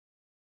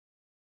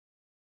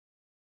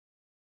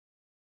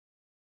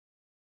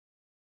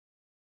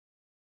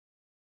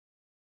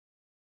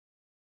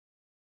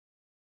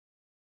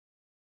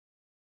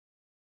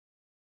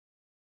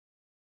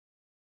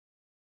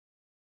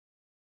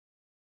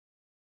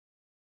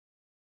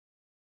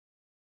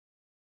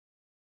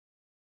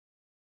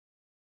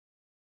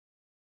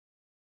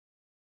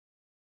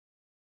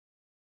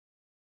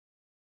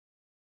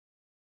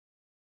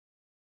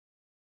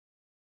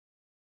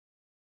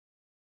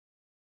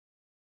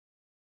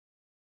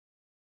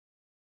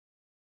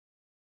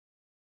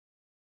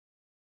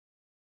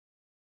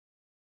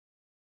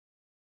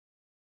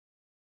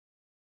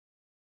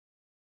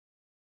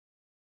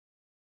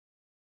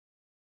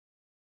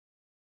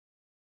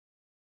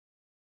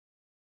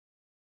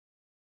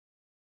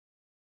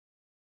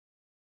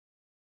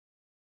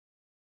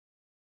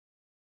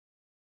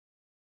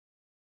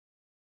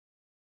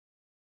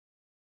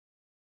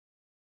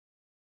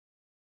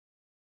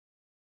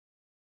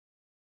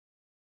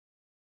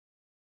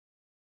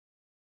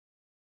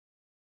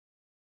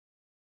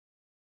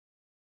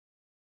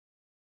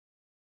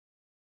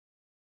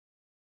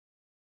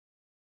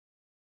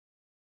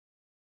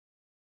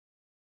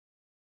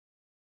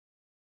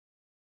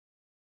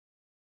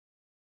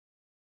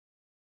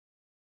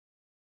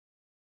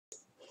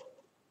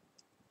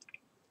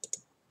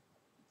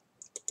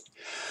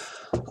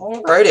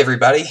Alright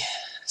everybody,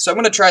 so I'm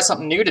going to try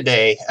something new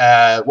today.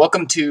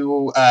 Welcome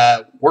to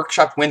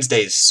Workshop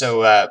Wednesdays.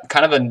 So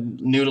kind of a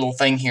new little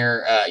thing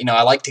here.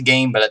 I like to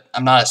game, but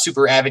I'm not a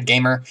super avid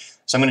gamer.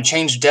 So I'm going to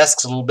change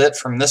desks a little bit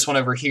from this one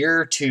over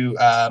here to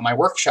my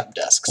workshop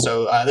desk.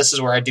 So this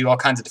is where I do all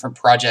kinds of different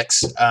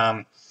projects.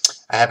 I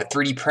have a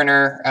 3D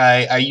printer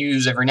I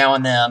use every now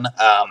and then.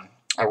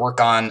 I work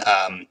on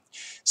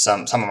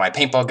some of my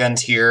paintball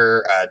guns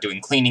here,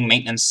 doing cleaning,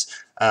 maintenance.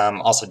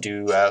 Also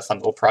do fun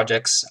little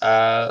projects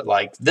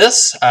like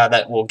this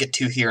that we'll get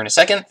to here in a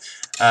second.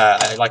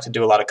 I like to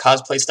do a lot of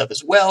cosplay stuff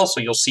as well, so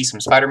you'll see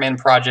some Spider-Man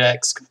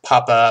projects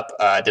pop up.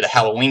 I did a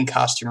Halloween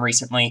costume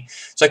recently,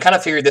 so I kind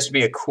of figured this would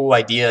be a cool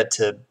idea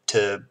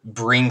to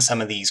bring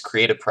some of these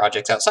creative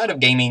projects outside of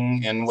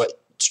gaming and what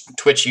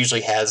Twitch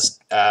usually has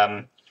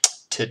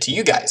to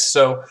you guys.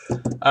 So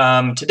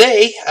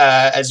today,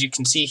 as you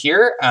can see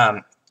here,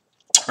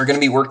 we're going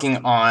to be working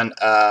on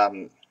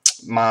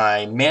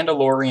my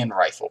Mandalorian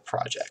rifle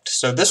project.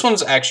 So this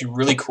one's actually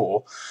really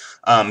cool.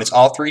 It's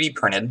all 3D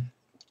printed.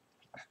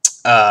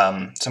 So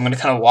I'm going to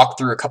kind of walk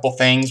through a couple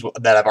things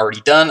that I've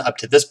already done up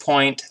to this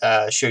point,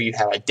 show you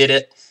how I did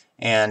it,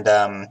 and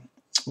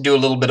do a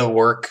little bit of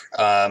work.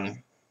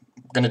 I'm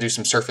going to do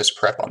some surface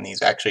prep on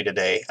these actually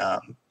today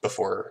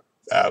before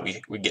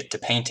we get to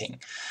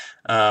painting.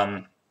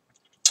 So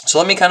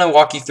let me kind of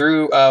walk you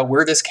through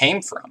where this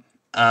came from.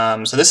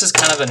 So this is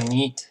kind of a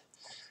neat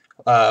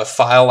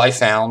file I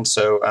found.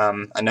 So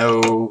I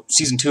know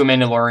Season 2 of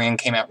Mandalorian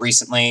came out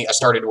recently. I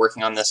started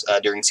working on this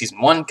during Season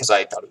 1 because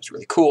I thought it was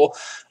really cool.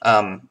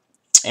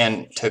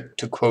 And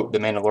to quote the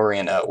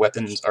Mandalorian,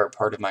 weapons are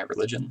part of my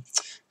religion.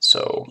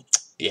 So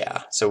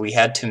yeah, so we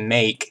had to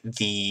make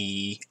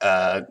the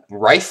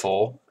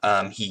rifle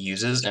he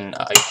uses, and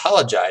I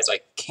apologize, I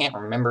can't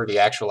remember the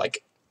actual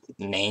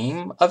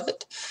name of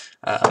it.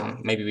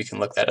 Maybe we can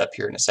look that up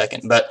here in a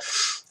second, but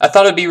I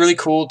thought it'd be really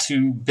cool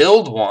to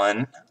build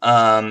one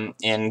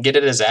and get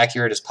it as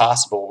accurate as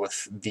possible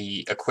with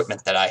the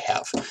equipment that I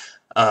have.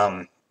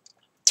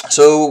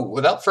 So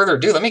without further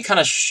ado, let me kind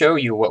of show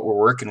you what we're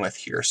working with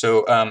here.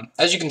 So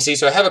as you can see,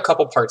 so I have a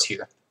couple parts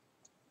here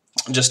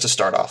just to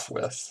start off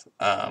with.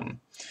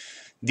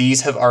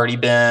 These have already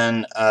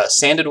been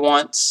sanded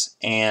once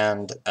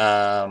and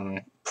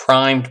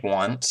primed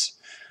once.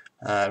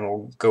 And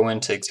we'll go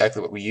into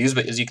exactly what we use,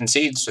 but as you can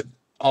see, so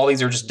all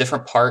these are just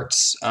different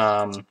parts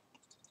that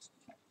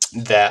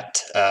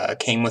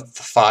came with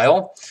the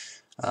file.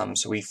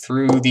 So we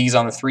threw these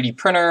on the 3D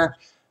printer,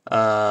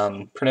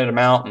 printed them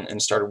out,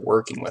 and started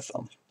working with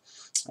them.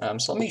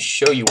 So let me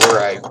show you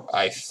where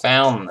I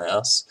found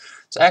this.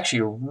 It's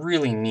actually a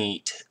really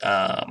neat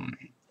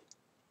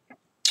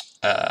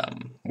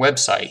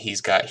website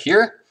he's got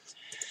here.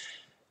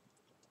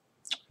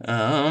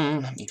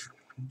 Let me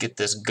get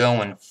this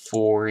going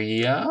for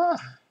you.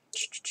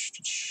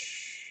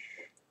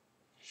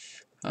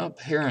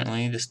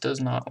 Apparently this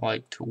does not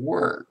like to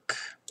work.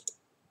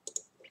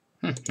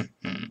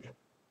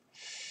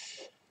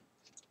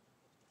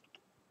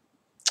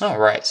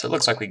 Alright, so it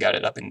looks like we got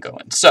it up and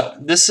going. So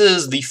this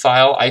is the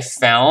file I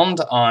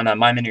found on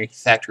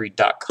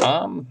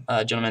mymanufactory.com.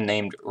 A gentleman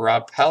named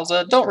Rob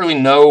Palza. Don't really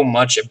know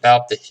much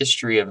about the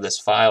history of this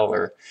file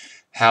or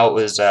how it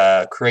was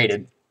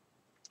created.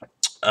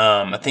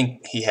 I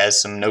think he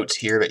has some notes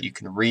here that you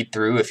can read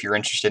through if you're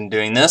interested in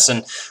doing this.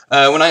 And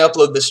when I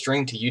upload this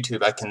string to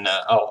YouTube, I can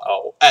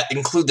I'll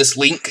include this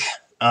link.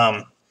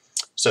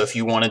 So if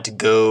you wanted to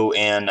go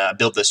and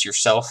build this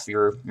yourself,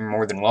 you're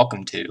more than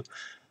welcome to.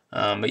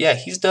 But yeah,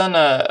 he's done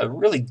a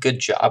really good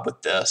job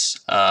with this.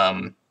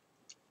 I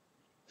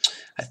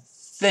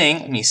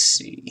think, let me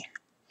see.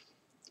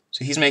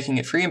 So he's making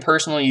it free and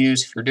personal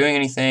use. If you're doing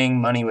anything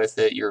money with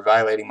it, you're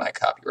violating my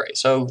copyright.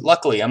 So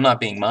luckily, I'm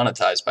not being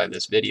monetized by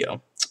this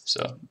video.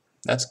 So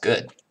that's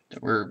good.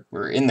 We're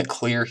in the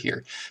clear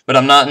here. But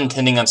I'm not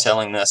intending on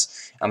selling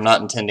this. I'm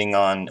not intending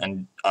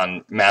on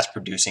mass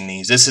producing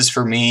these. This is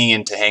for me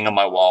and to hang on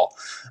my wall.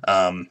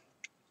 And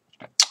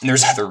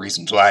there's other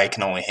reasons why I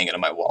can only hang it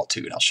on my wall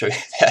too, and I'll show you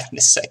that in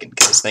a second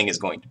because this thing is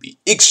going to be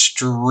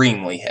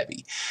extremely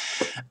heavy.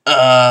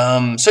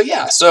 So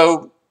yeah,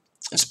 so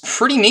it's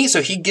pretty neat.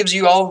 So he gives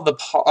you all of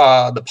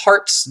the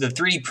parts, the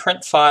 3D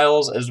print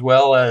files, as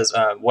well as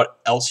what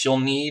else you'll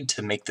need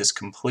to make this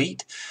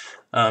complete.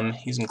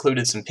 He's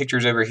included some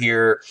pictures over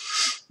here.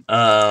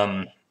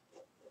 All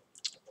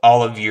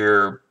of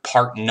your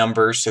part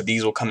numbers, so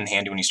these will come in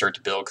handy when you start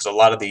to build, because a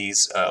lot of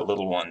these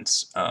little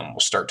ones will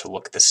start to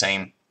look the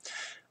same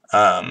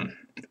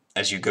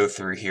as you go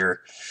through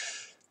here.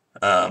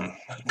 Kind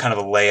of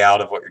a layout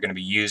of what you're going to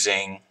be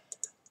using.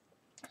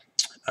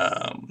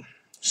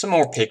 Some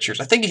more pictures.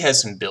 I think he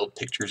has some build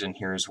pictures in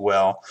here as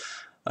well.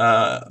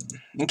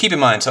 And keep in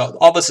mind, so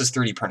all this is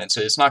 3D printed,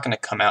 so it's not going to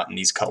come out in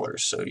these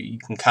colors. So you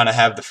can kind of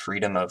have the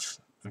freedom of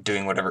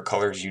doing whatever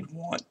colors you'd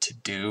want to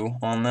do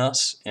on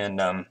this. And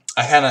I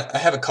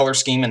have a color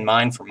scheme in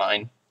mind for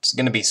mine. It's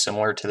going to be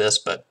similar to this,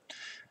 but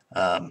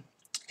kind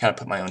of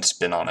put my own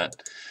spin on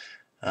it.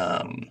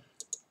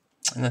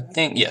 And the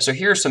thing, yeah, so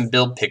here are some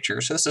build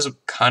pictures. So this is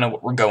kind of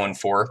what we're going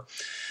for.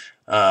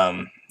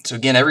 So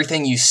again,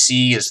 everything you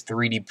see is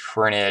 3D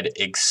printed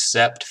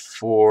except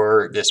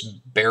for this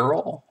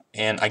barrel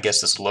and I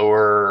guess this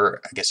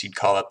lower, I guess you'd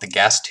call it the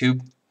gas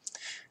tube.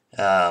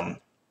 So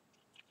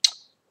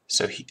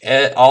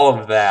all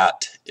of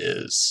that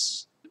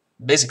is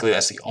basically,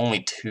 that's the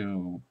only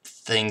two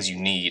things you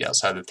need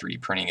outside of the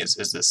 3D printing is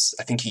this.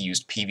 I think he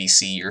used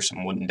PVC or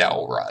some wooden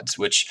dowel rods,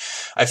 which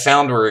I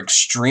found were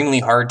extremely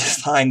hard to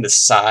find the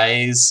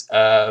size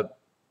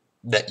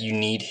that you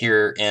need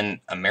here in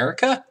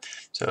America.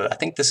 So I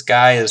think this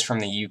guy is from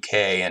the UK,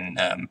 and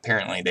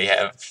apparently they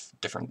have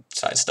different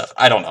size stuff.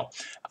 I don't know.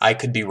 I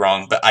could be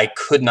wrong, but I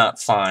could not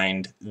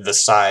find the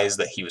size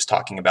that he was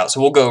talking about. So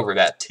we'll go over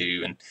that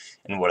too,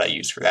 and what I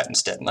use for that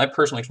instead. And I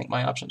personally think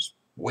my option's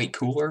way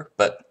cooler,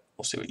 but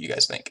we'll see what you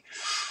guys think.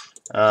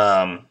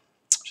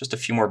 Just a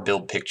few more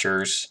build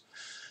pictures.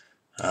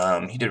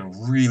 He did a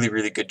really,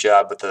 really good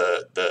job with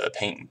the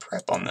paint and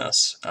prep on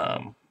this.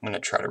 I'm going to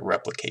try to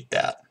replicate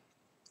that.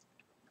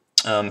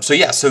 So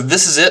yeah, so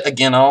this is it.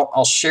 Again,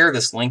 I'll share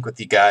this link with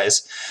you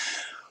guys.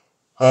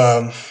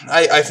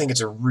 I think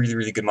it's a really,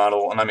 really good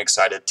model, and I'm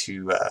excited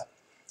to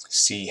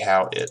see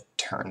how it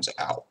turns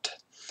out.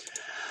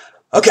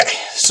 Okay,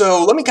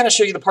 so let me kind of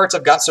show you the parts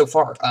I've got so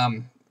far.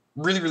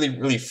 Really, really,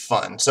 really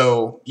fun.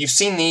 So you've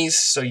seen these,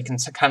 so you can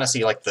kind of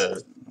see like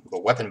the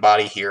weapon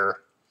body here.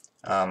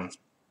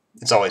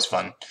 It's always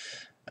fun.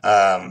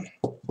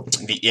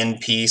 The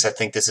end piece, I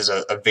think this is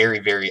a very,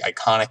 very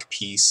iconic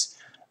piece.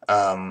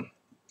 I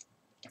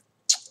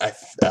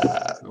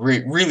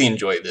really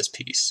enjoy this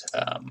piece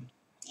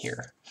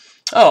here.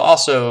 Oh,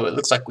 also, it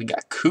looks like we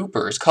got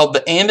Cooper. It's called the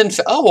Ambin.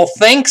 Oh, well,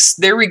 thanks.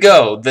 There we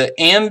go. The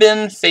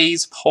Ambin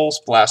Phase Pulse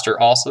Blaster,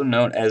 also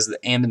known as the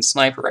Ambin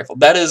Sniper Rifle.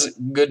 That is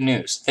good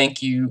news.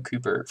 Thank you,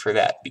 Cooper, for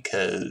that,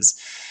 because,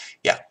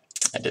 yeah,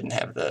 I didn't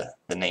have the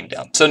name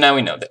down. So now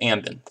we know, the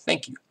Ambin.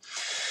 Thank you.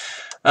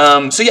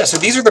 So yeah, so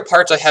these are the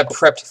parts I have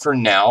prepped for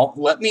now.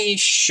 Let me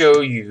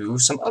show you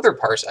some other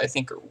parts I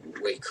think are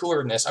way cooler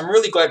than this. I'm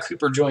really glad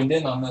Cooper joined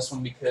in on this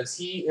one because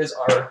he is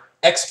our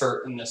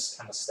expert in this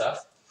kind of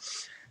stuff.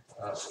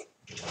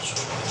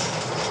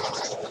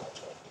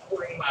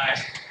 Bring my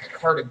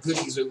cart of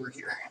goodies over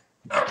here.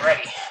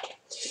 Alrighty.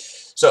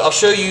 So I'll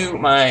show you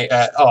my,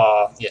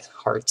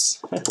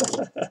 hearts.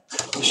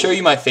 I'll show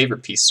you my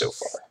favorite piece so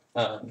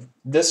far.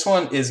 This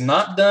one is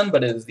not done,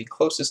 but it is the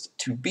closest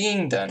to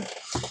being done.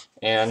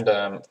 And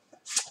I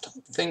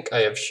don't think I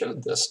have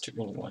showed this to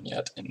anyone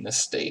yet in this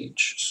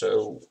stage,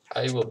 so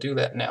I will do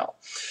that now.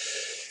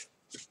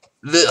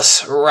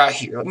 This right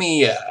here, let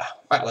me,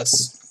 wow,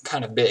 that's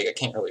kind of big. I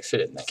can't really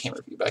fit it in that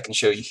camera view, but I can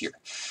show you here.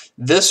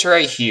 This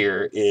right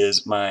here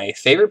is my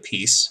favorite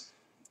piece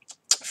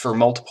for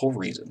multiple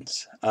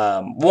reasons.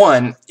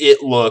 One,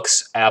 it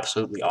looks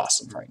absolutely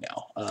awesome right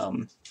now.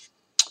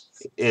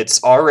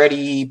 It's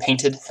already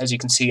painted, as you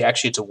can see.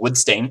 Actually, it's a wood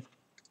stain.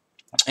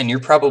 And you're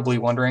probably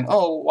wondering,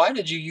 oh, why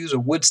did you use a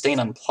wood stain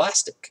on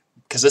plastic?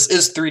 Because this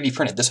is 3D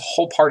printed. This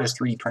whole part is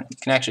 3D printed.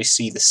 You can actually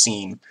see the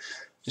seam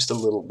just a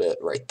little bit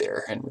right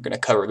there. And we're going to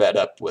cover that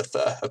up with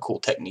a cool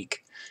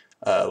technique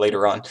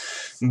later on.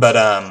 But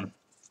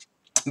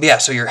yeah,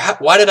 so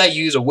why did I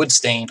use a wood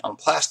stain on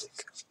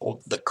plastic? Well,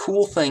 the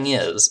cool thing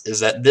is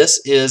that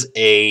this is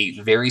a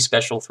very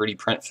special 3D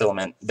print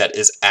filament that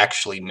is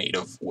actually made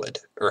of wood,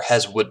 or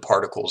has wood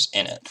particles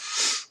in it.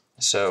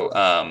 So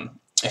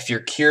if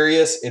you're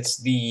curious, it's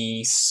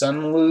the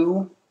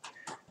Sunlu.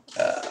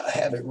 I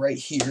have it right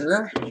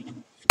here.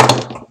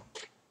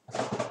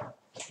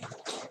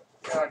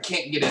 I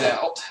can't get it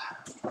out.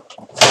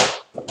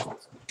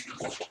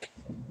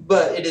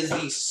 But it is the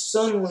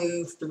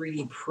Sunlu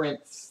 3D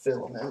print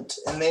filament,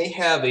 and they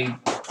have a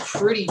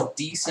pretty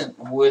decent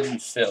wooden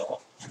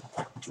fill.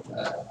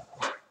 How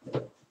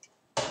did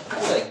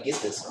I get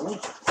this on?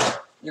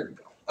 Here we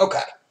go.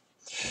 Okay.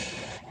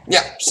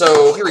 Yeah,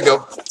 so here we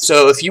go.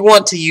 So if you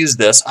want to use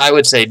this, I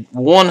would say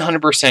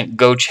 100%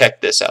 go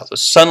check this out. The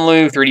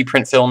Sunlu 3D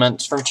print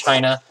filament from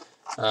China.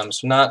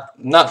 So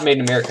not made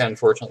in America,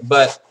 unfortunately,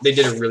 but they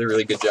did a really,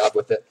 really good job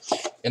with it.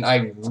 And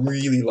I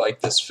really like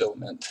this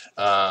filament.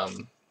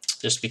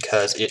 Just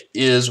because it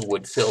is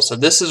wood fill. So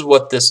this is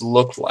what this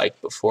looked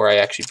like before I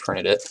actually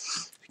printed it.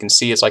 You can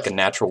see it's like a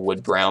natural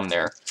wood brown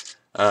there.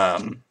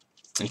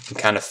 You can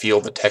kind of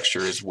feel the texture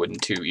is wooden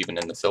too, even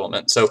in the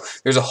filament. So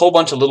there's a whole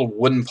bunch of little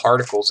wooden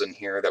particles in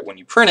here that when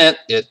you print it,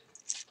 it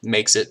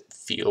makes it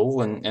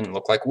feel and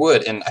look like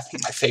wood. And I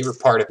think my favorite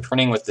part of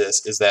printing with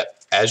this is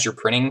that as you're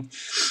printing,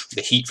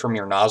 the heat from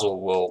your nozzle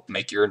will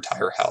make your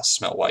entire house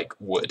smell like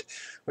wood,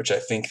 which I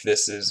think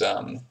this is,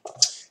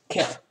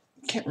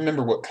 can't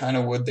remember what kind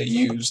of wood they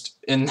used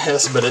in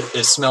this, but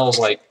it smells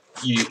like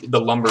the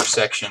lumber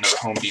section of the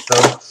Home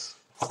Depot.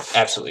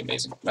 Absolutely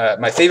amazing.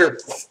 My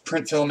favorite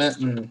print filament,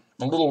 and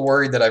I'm a little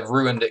worried that I've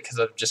ruined it because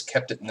I've just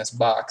kept it in this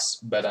box,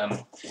 but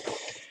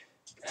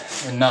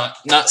and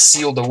not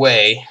sealed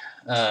away.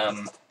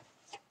 For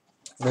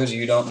those of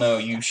you who don't know,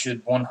 you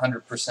should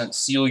 100%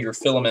 seal your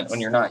filament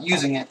when you're not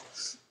using it,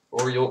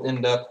 or you'll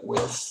end up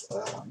with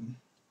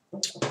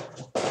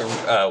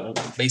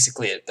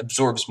basically it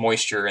absorbs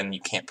moisture and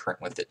you can't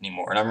print with it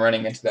anymore. And I'm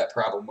running into that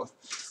problem with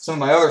some of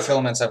my other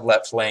filaments I've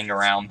left laying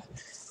around.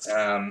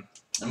 I'm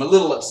a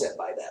little upset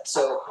by that.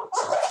 So,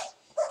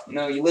 you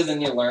know, you live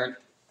and you learn.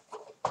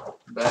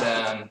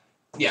 But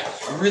yeah,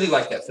 I really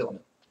like that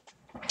filament.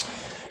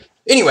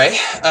 Anyway,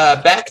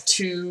 back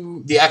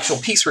to the actual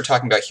piece we're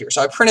talking about here.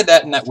 So I printed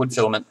that in that wood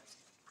filament.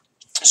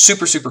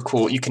 Super, super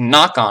cool. You can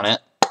knock on it.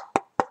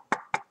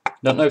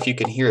 Don't know if you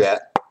can hear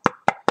that,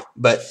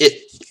 but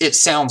it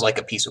sounds like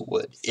a piece of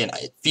wood. And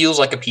it feels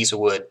like a piece of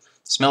wood.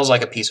 Smells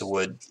like a piece of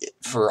wood.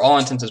 For all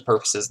intents and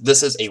purposes,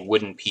 this is a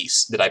wooden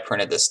piece that I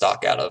printed this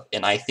stock out of,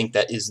 and I think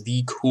that is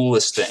the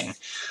coolest thing,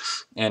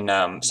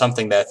 and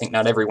something that I think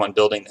not everyone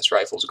building this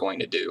rifle is going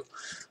to do.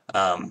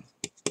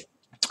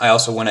 I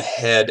also went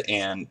ahead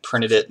and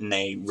printed it in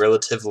a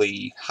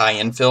relatively high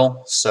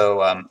infill. So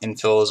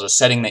infill is a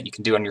setting that you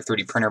can do on your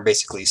 3D printer,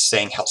 basically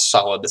saying how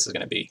solid this is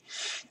going to be.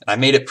 And I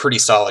made it pretty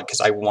solid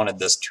because I wanted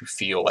this to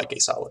feel like a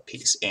solid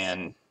piece.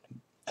 And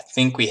I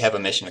think we have a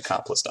mission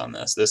accomplished on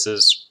this. This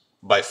is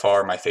by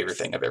far my favorite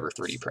thing I've ever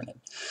 3D printed.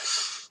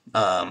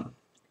 And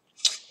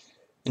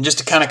just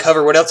to kind of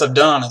cover what else I've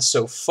done on it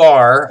so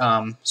far,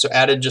 so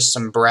added just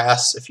some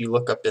brass. If you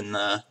look up in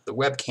the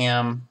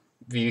webcam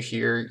view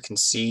here, you can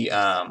see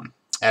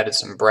added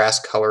some brass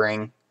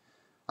coloring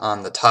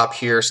on the top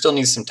here. Still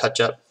needs some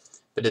touch up,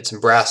 but did some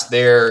brass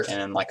there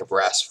and then like a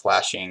brass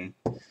flashing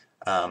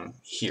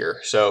here.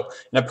 So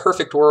in a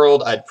perfect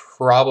world, I'd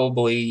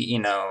probably, you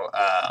know,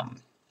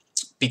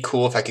 be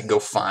cool if I could go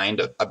find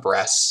a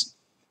brass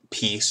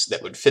piece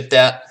that would fit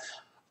that.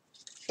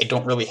 I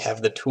don't really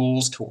have the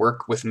tools to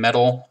work with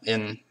metal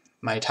in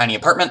my tiny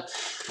apartment,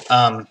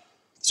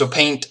 so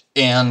paint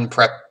and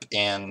prep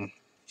and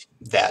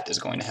that is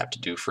going to have to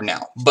do for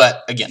now.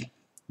 But again,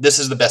 this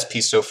is the best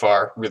piece so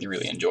far. Really,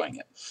 really enjoying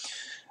it.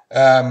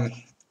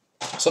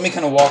 So let me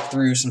kind of walk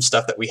through some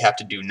stuff that we have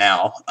to do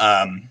now.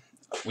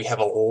 We have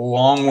a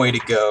long way to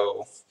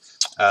go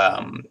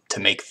to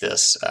make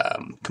this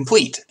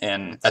complete,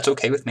 and that's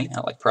okay with me.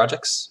 I like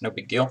projects, no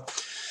big deal.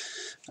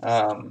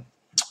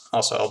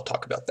 Also, I'll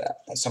talk about that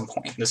at some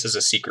point. This is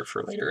a secret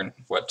for later and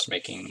what's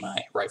making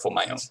my rifle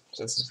my own.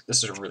 So this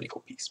is a really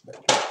cool piece, but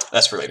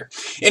that's for later.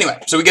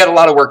 Anyway, so we got a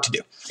lot of work to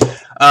do.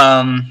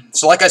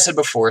 So like I said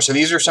before, so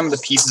these are some of the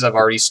pieces I've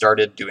already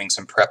started doing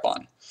some prep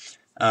on.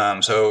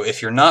 So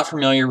if you're not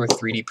familiar with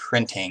 3D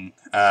printing,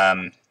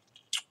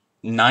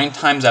 9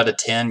 times out of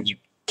 10, you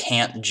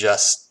can't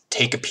just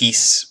take a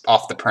piece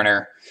off the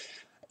printer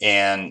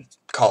and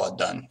call it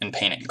done, and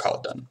paint it and call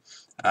it done.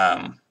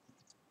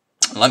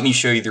 Let me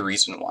show you the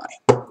reason why.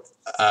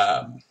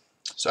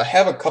 So I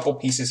have a couple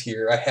pieces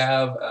here. I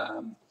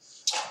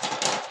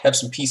have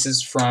some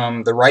pieces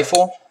from the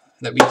rifle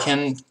that we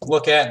can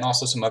look at, and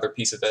also some other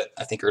pieces that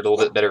I think are a little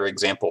bit better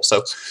example.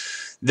 So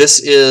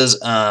this is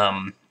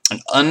an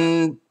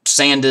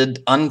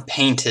unsanded,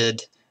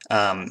 unpainted,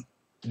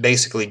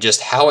 basically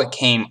just how it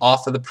came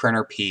off of the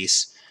printer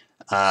piece.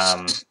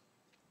 And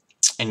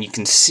you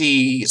can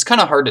see, it's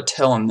kind of hard to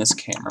tell on this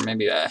camera.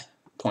 Maybe I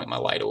point my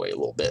light away a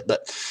little bit,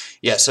 but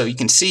yeah, so you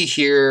can see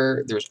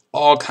here there's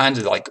all kinds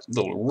of like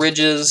little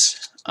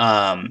ridges.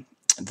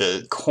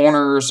 The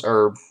corners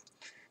are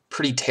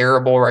pretty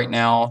terrible right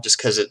now just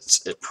because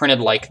it's printed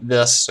like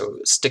this, so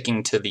it's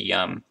sticking to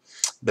the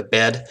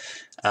bed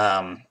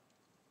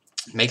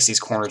makes these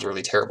corners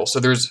really terrible.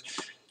 So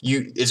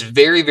it's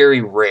very,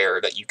 very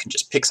rare that you can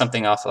just pick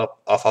something off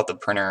the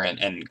printer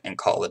and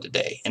call it a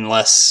day,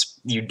 unless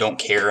you don't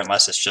care,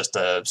 unless it's just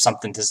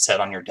something to set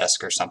on your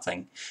desk or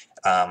something.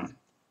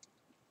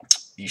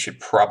 You should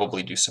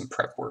probably do some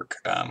prep work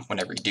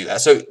whenever you do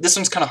that. So this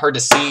one's kind of hard to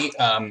see.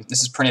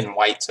 This is printed in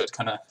white, so it's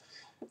kind of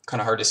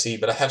hard to see.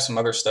 But I have some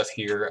other stuff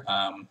here.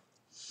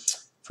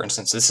 For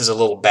instance, this is a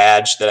little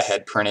badge that I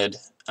had printed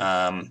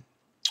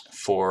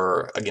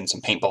for, again,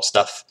 some paintball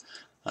stuff.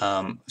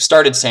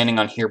 Started sanding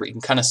on here, but you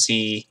can kind of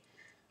see,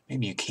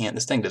 maybe you can't,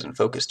 this thing doesn't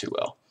focus too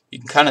well. You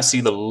can kind of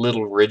see the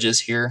little ridges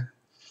here.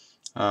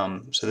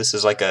 So this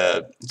is like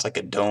it's like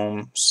a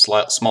dome,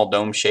 small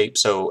dome shape.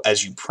 So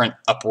as you print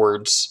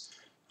upwards,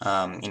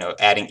 you know,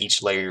 adding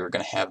each layer, you're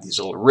going to have these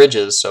little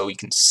ridges, so you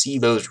can see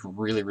those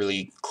really,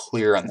 really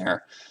clear on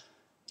there.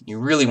 You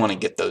really want to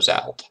get those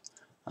out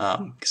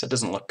because it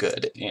doesn't look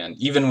good. And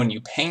even when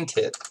you paint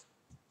it,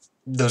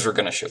 those are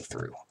going to show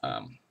through.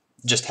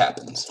 Just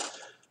happens.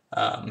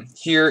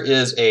 Here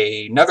is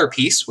another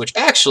piece, which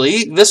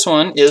actually this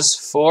one is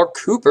for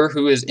Cooper,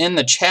 who is in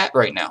the chat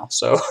right now.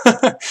 So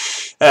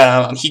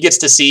he gets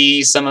to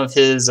see some of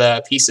his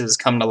pieces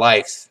come to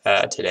life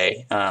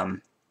today,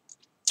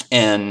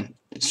 and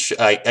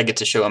I get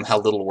to show him how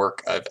little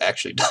work I've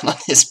actually done on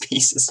his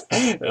pieces.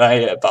 And I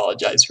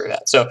apologize for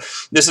that. So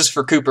this is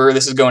for Cooper.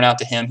 This is going out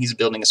to him. He's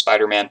building a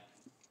Spider-Man.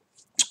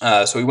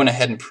 So we went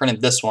ahead and printed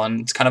this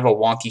one. It's kind of a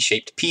wonky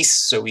shaped piece,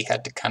 so we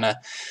had to kind of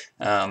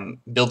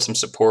build some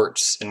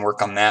supports and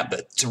work on that.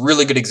 But it's a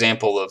really good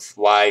example of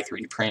why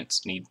 3D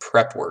prints need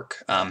prep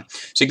work. So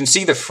you can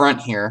see the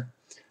front here.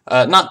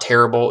 Not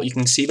terrible. You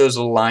can see those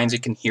little lines. You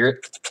can hear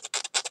it.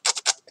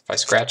 If I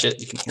scratch it,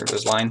 you can hear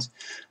those lines.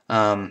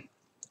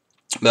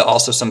 But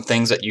also some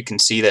things that you can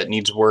see that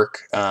needs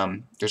work.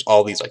 There's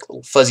all these like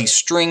little fuzzy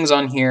strings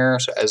on here,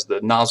 so as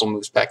the nozzle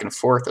moves back and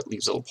forth, it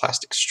leaves little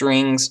plastic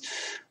strings.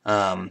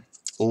 A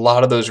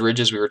lot of those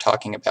ridges we were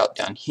talking about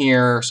down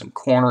here, some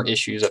corner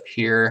issues up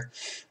here,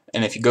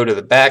 and if you go to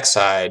the back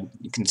side,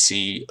 you can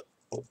see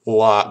a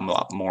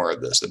lot more of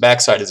this. The back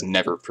side is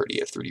never pretty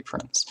of 3D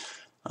prints.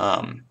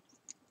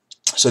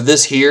 So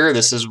this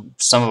is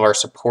some of our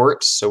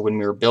supports. So when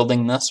we were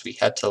building this, we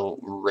had to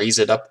raise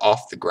it up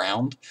off the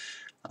ground.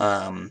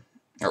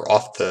 Or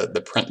off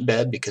the print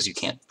bed, because you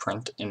can't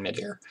print in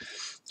midair.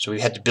 So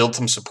we had to build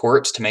some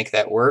supports to make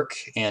that work,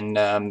 and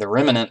the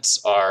remnants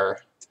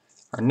are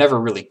never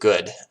really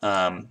good.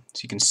 So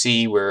you can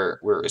see where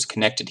it was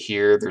connected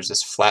here. There's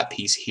this flat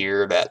piece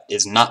here that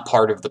is not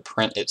part of the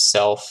print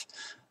itself,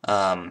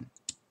 but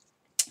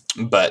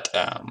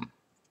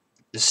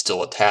is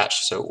still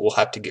attached, so we'll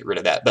have to get rid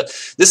of that. But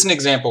this is an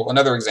example,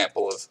 another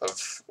example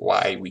of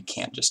why we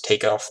can't just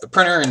take off the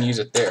printer and use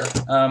it there.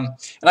 And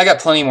I got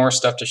plenty more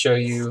stuff to show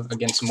you.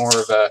 Again, some more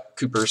of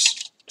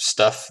Cooper's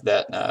stuff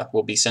that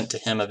will be sent to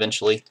him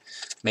eventually,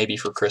 maybe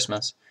for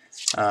Christmas,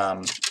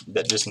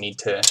 that just need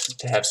to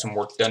have some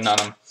work done on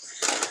them.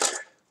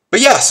 But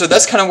yeah, so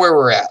that's kind of where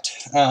we're at.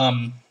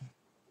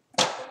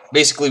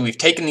 Basically, we've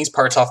taken these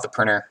parts off the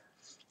printer,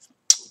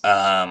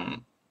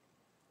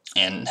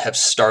 and have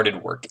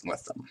started working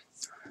with them.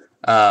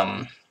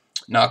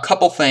 Now, a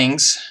couple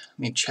things. Let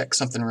me check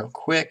something real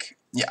quick.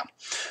 Yeah,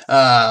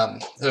 a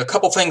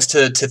couple things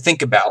to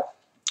think about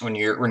when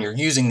you're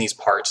using these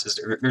parts.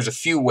 There's a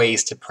few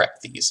ways to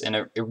prep these, and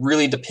it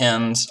really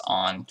depends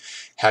on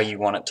how you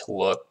want it to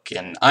look.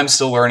 And I'm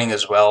still learning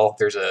as well.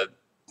 There's a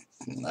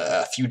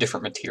few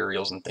different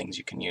materials and things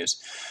you can use.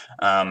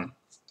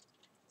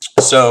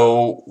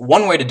 So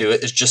one way to do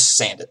it is just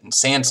sand it, and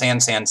sand,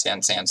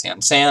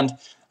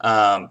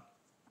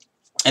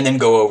 and then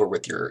go over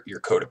with your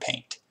coat of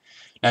paint.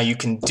 Now you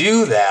can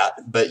do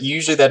that, but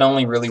usually that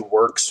only really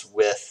works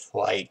with,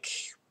 like,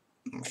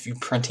 if you're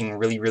printing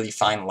really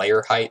fine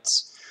layer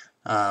heights.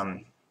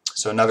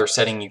 So another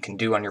setting you can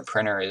do on your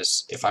printer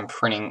is, if I'm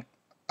printing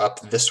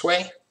up this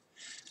way,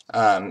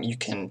 you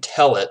can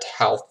tell it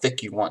how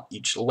thick you want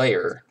each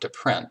layer to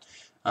print.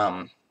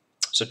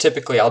 So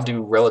typically I'll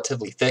do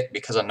relatively thick,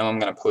 because I know I'm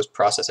going to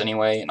post-process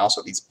anyway, and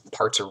also these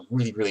parts are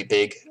really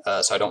big,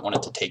 so I don't want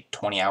it to take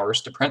 20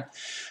 hours to print.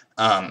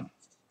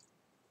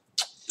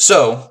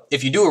 So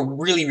if you do a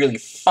really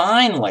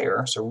fine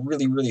layer, so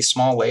really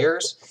small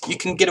layers, you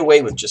can get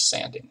away with just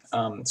sanding.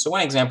 So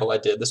one example I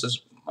did, this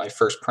is my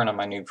first print on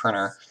my new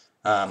printer,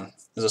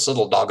 is this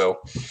little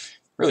doggo,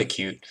 really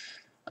cute.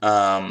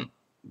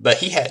 But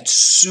he had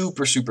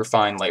super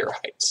fine layer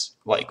heights,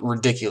 like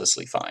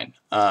ridiculously fine.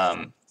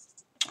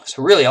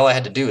 So really all I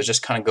had to do is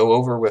just kind of go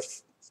over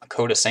with a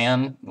coat of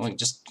sand. We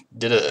just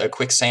did a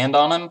quick sand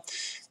on him,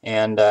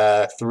 and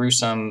threw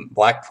some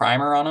black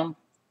primer on him.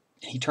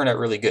 He turned out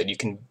really good. You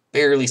can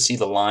barely see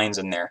the lines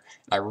in there.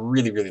 I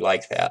really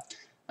like that.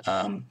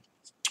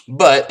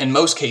 But in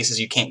most cases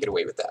you can't get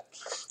away with that.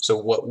 So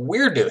what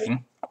we're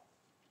doing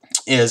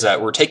is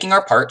we're taking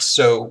our parts,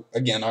 so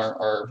again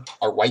our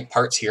white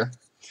parts here,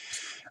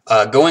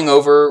 going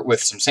over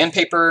with some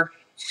sandpaper,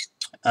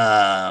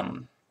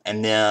 and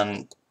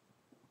then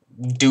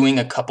doing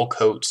a couple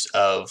coats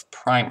of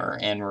primer.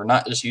 And we're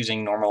not just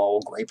using normal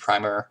old gray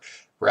primer,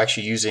 we're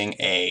actually using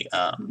a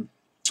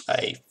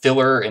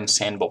filler and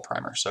sandable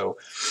primer. So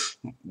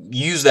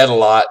use that a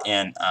lot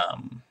in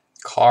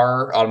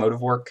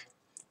automotive work,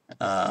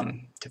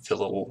 to fill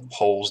little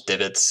holes,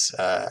 divots.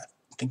 I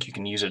think you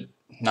can use it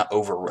not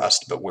over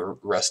rust, but where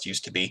rust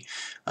used to be.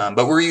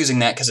 But we're using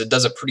that because it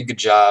does a pretty good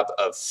job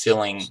of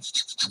filling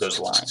those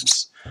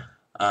lines.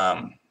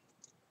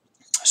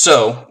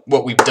 So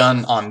what we've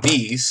done on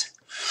these,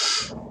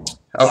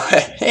 oh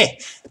hey,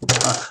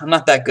 I'm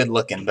not that good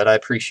looking, but I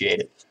appreciate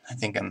it. I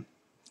think I'm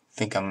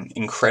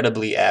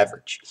incredibly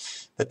average,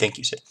 but thank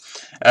you, Sid.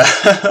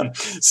 Yeah,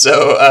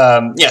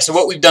 so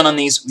what we've done on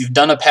these, we've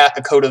done a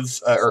coat of,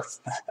 or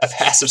a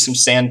pass of some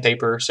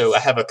sandpaper. So I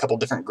have a couple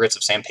different grits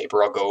of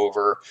sandpaper. I'll go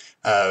over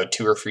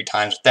 2 or 3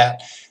 times with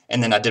that,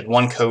 and then I did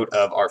 1 coat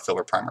of our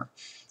filler primer.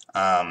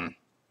 And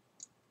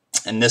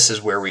this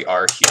is where we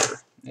are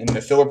here. And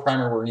the filler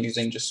primer we're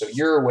using, just so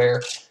you're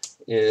aware,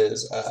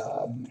 is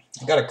I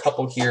got a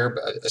couple here,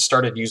 but I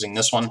started using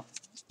this one.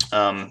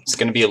 It's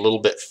going to be a little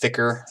bit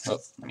thicker. Oh,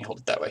 let me hold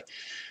it that way.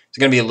 It's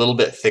going to be a little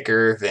bit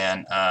thicker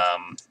than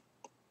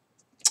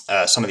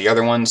some of the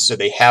other ones. So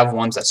they have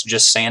ones that's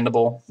just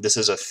sandable. This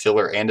is a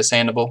filler and a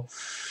sandable.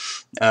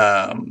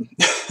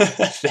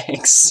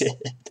 Thanks,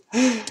 Sid.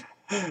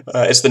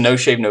 It's the No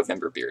Shave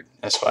November beard.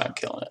 That's why I'm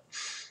killing it.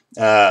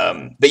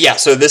 But yeah,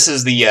 so this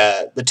is the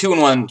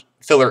 2-in-1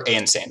 filler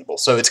and sandable.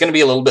 So it's going to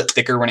be a little bit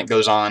thicker when it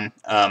goes on.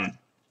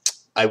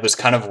 I was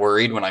kind of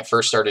worried when I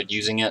first started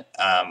using it,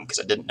 because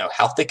I didn't know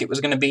how thick it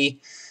was going to be.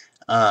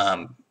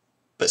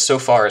 But so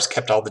far it's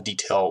kept all the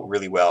detail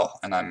really well,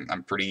 and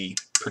I'm pretty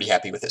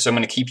happy with it. So I'm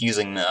going to keep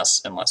using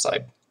this unless I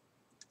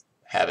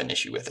have an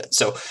issue with it.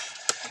 So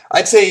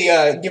I'd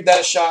say give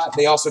that a shot.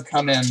 They also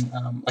come in,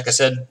 like I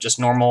said, just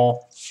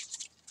normal.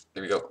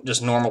 There we go,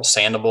 just normal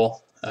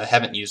sandable. I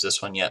haven't used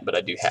this one yet, but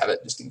I do have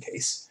it just in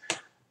case.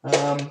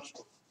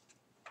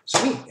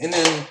 Sweet. And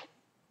then,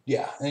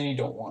 yeah, and then you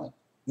don't want,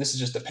 this is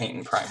just a paint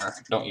and primer.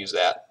 Don't use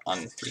that on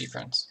 3D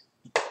prints.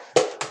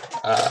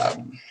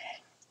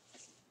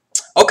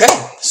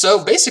 Okay,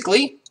 so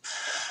basically,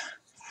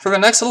 for the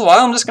next little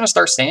while, I'm just going to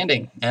start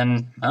sanding.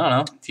 And I don't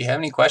know, if you have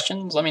any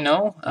questions, let me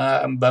know.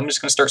 But I'm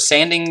just going to start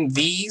sanding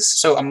these.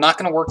 So I'm not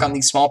going to work on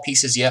these small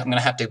pieces yet. I'm going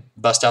to have to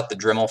bust out the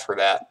Dremel for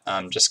that,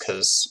 just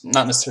because,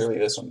 not necessarily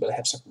this one, but I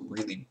have some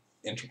really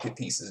intricate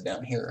pieces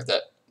down here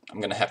that I'm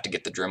going to have to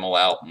get the Dremel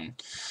out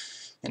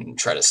and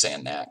try to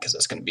sand that, because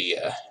that's going to be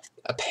a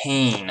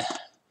pain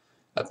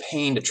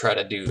to try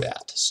to do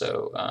that.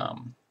 So,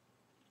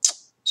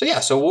 so yeah,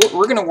 so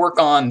we're going to work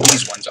on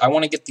these ones. I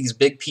want to get these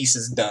big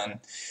pieces done.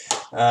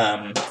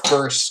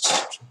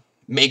 First,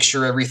 make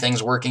sure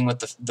everything's working with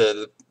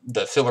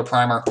the filler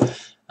primer,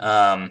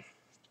 and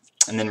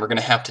then we're going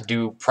to have to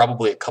do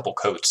probably a couple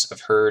coats.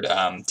 I've heard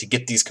to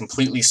get these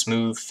completely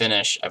smooth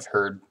finish, I've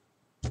heard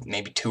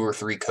maybe 2 or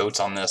 3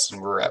 coats on this,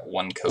 and we're at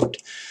 1 coat.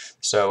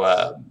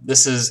 So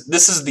this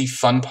is the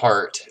fun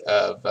part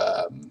of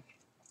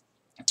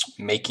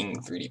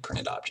making 3D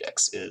printed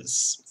objects,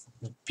 is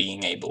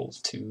being able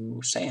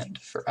to sand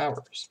for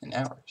hours and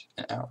hours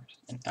and hours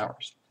and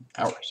hours and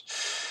hours.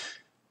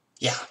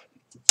 Yeah.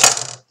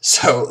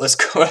 So let's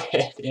go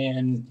ahead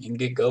and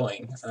get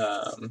going.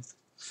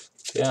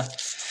 Yeah.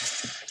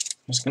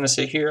 I'm just going to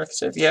sit here. Like I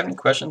said, if you have any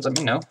questions, let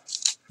me know.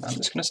 I'm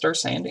just going to start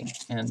sanding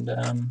and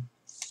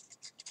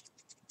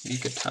be a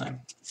good time.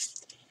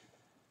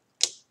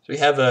 So we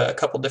have a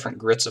couple different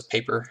grits of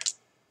paper.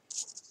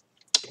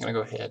 I'm going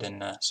to go ahead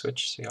and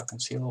switch so y'all can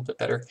see a little bit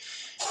better.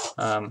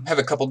 I have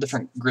a couple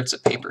different grits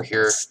of paper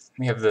here.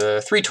 We have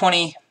the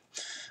 320,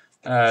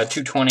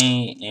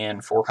 220,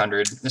 and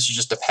 400. This is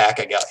just a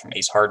pack I got from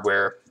Ace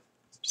Hardware.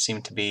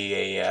 Seemed to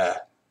be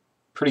a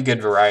pretty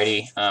good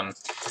variety.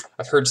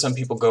 I've heard some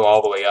people go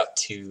all the way up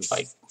to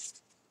like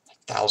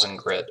 1,000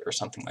 grit or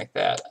something like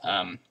that.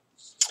 I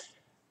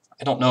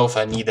don't know if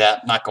I need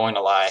that. Not going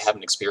to lie, I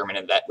haven't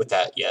experimented with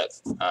that yet.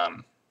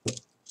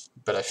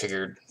 But I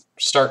figured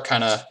start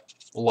kind of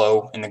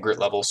low in the grit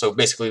level. So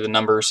basically the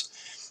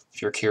numbers,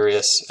 if you're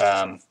curious,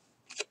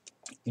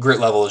 grit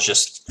level is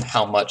just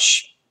how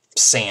much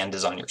sand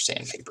is on your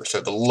sandpaper. So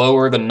the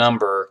lower the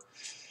number,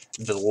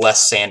 the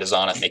less sand is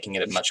on it, making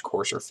it a much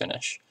coarser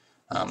finish.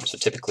 So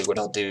typically what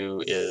I'll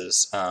do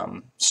is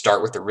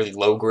start with a really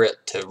low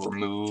grit to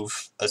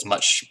remove as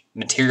much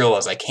material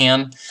as I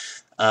can.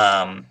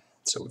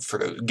 So for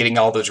getting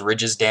all those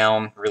ridges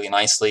down really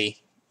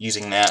nicely,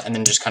 using that, and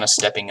then just kind of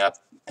stepping up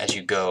as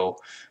you go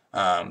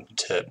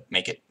to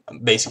make it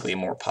basically a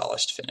more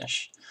polished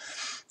finish.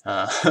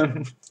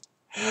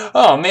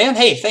 Oh man,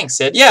 hey, thanks,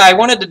 Sid. Yeah, I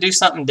wanted to do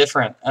something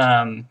different.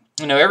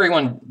 You know,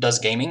 everyone does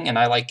gaming, and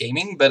I like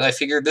gaming, but I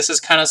figured this is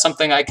kind of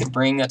something I could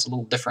bring that's a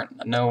little different.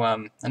 I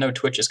know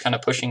Twitch is kind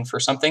of pushing for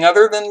something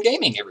other than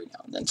gaming every now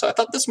and then, so I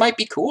thought this might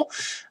be cool.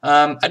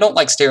 I don't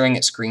like staring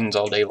at screens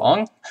all day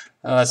long.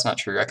 That's not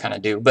true, I kind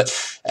of do, but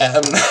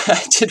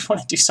I did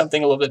want to do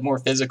something a little bit more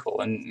physical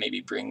and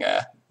maybe bring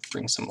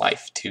some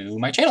life to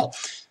my channel.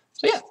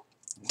 So yeah,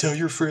 tell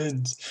your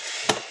friends.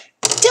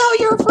 Tell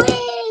your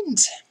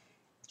friends!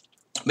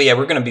 But yeah,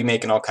 we're going to be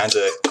making all kinds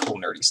of cool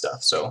nerdy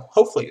stuff, so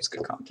hopefully it's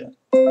good content.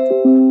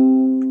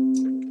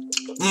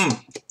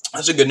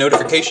 That's a good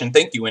notification.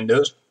 Thank you,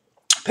 Windows.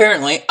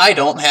 Apparently, I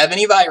don't have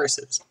any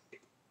viruses.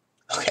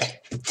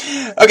 Okay.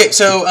 Okay,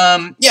 so,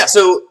 yeah,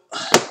 so,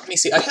 let me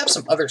see. I have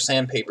some other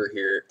sandpaper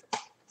here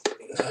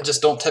I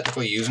just don't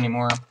typically use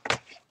anymore.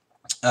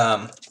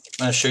 I'm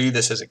going to show you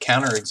this as a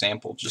counter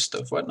example just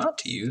of what not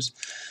to use.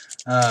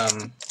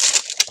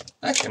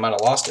 Actually, I might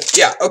have lost it.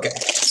 Yeah, okay.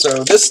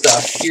 So this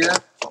stuff here,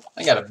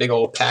 I got a big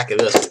old pack of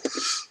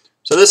this.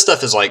 So this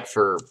stuff is like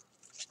for,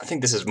 I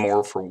think this is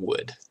more for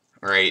wood,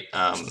 right?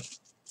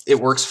 It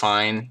works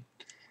fine,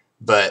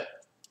 but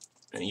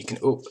you can,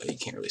 oh, you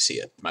can't really see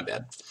it, my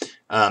bad.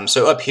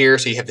 So up here,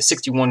 so you have the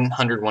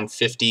 6100,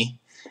 150.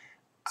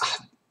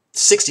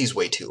 60 is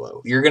way too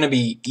low. You're going to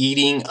be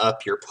eating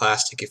up your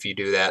plastic if you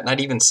do that. Not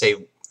even say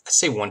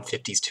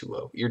 150 is too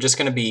low. You're just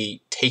going to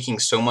be taking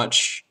so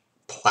much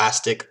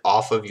plastic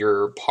off of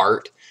your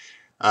part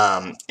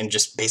and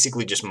just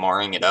basically just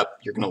marring it up.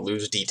 You're going to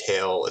lose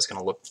detail. It's going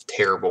to look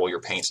terrible. Your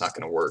paint's not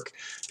going to work.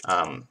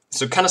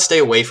 So kind of stay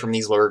away from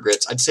these lower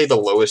grits. I'd say the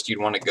lowest you'd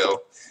want to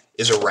go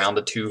is around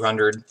a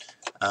 200.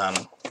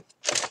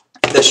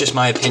 That's just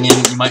my opinion.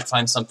 You might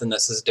find something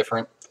that says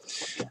different.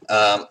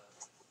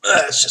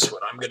 That's just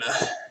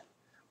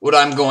what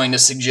I'm going to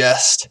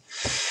suggest.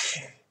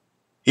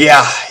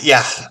 Yeah.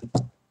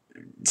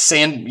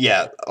 Sand,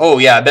 yeah. Oh,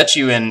 yeah, I bet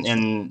you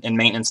in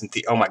maintenance and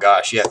oh my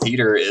gosh, yeah,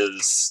 theater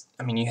is,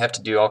 I mean, you have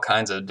to do all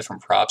kinds of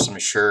different props, I'm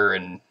sure,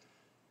 and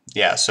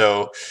yeah,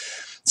 so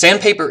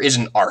sandpaper is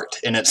an art,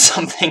 and it's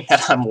something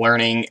that I'm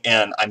learning,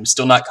 and I'm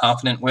still not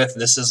confident with.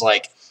 This is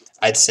like,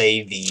 I'd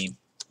say the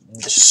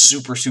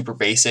super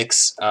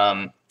basics.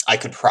 I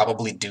could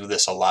probably do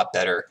this a lot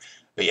better.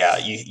 But yeah,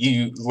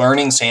 you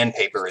learning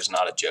sandpaper is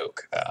not a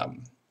joke.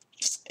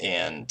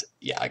 And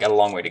yeah, I got a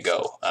long way to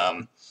go.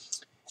 And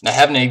I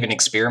haven't even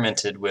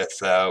experimented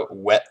with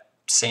wet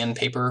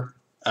sandpaper.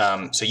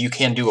 So you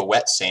can do a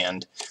wet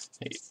sand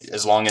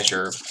as long as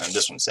your,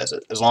 this one says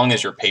it, as long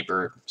as your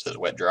paper says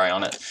wet dry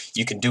on it.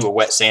 You can do a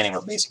wet sanding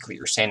where basically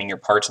you're sanding your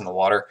parts in the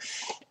water.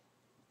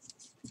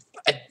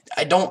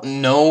 I don't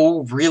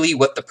know really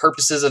what the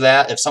purpose is of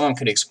that. If someone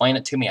could explain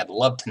it to me, I'd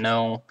love to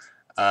know.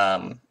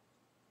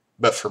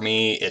 But for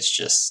me, it's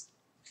just,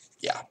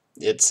 yeah,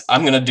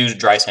 I'm going to do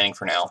dry sanding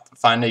for now. If I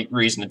find a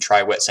reason to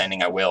try wet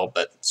sanding, I will,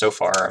 but so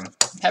far I'm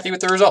happy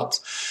with the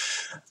results.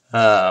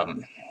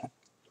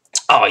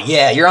 Oh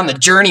yeah, you're on the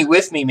journey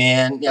with me,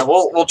 man. Yeah,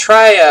 we'll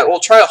try a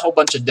whole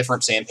bunch of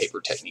different sandpaper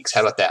techniques.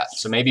 How about that?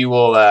 So maybe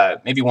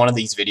maybe one of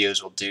these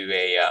videos will do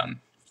a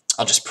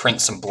I'll just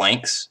print some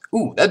blanks.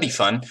 Ooh, that'd be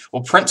fun.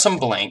 We'll print some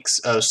blanks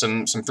of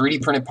some 3D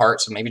printed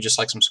parts, so maybe just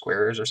like some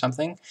squares or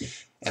something,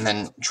 and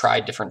then try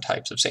different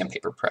types of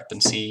sandpaper prep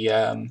and see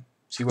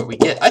what we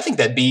get. I think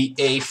that'd be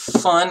a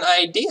fun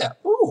idea.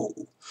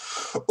 Ooh,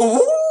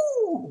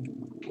 ooh.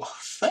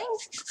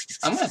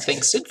 I'm gonna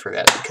thank Sid for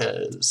that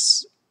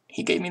because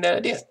he gave me that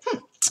idea.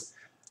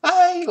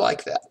 I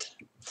like that.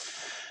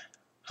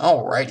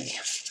 Alrighty.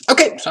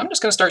 Okay, so I'm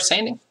just gonna start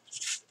sanding.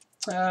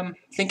 I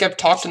think I've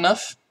talked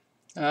enough.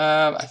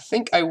 I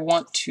think I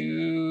want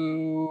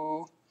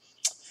to...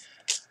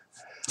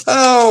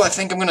 Oh, I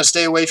think I'm going to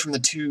stay away from the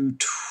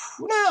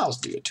 220. No, I'll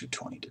do a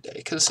 220 today,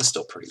 because this is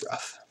still pretty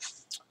rough.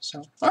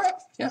 So, alright,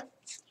 yeah.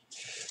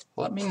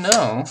 Let me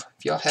know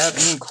if y'all have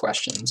any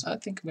questions. I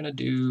think I'm going to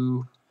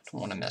do... I don't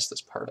want to mess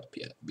this part up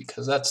yet,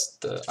 because that's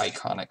the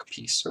iconic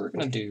piece. So we're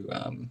going to do...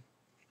 I'm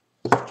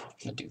going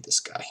to do this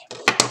guy.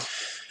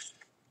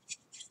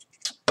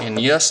 And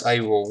yes, I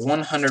will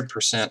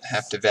 100%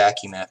 have to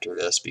vacuum after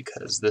this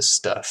because this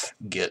stuff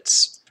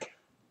gets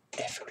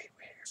everywhere.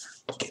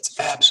 It gets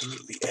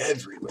absolutely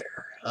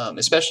everywhere.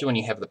 Especially when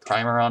you have the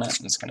primer on it,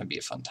 it's going to be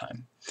a fun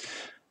time.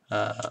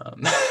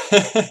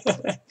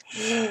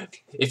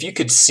 If you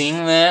could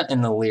sing that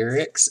in the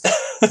lyrics.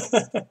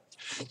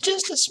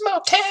 Just a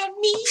small town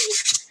me,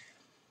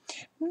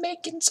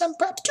 making some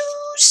props to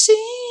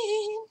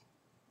sing.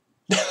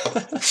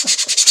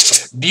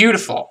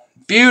 Beautiful.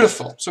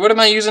 Beautiful. So what am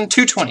I using?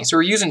 220. So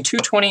we're using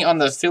 220 on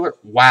the filler.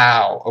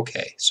 Wow.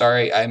 Okay.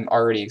 Sorry, I'm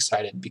already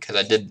excited because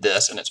I did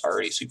this and it's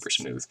already super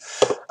smooth.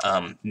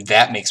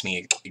 That makes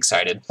me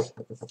excited. So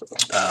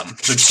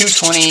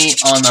 220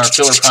 on our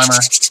filler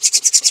primer.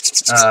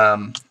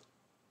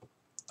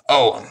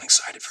 Oh, I'm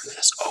excited for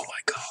this. Oh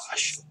my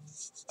gosh.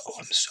 Oh,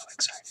 I'm so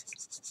excited.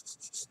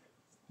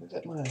 Is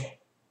that my...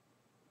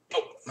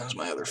 Oh, that was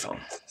my other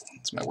phone.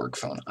 It's my work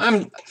phone.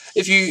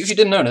 If you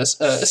didn't notice,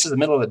 this is the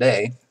middle of the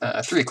day,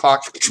 3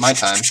 o'clock my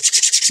time,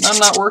 and I'm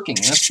not working.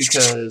 That's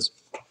because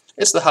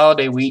it's the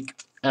holiday week.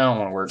 I don't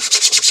want to work.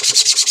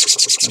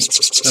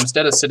 So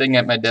instead of sitting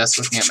at my desk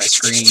looking at my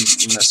screen, I'm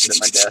going to sit at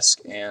my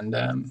desk and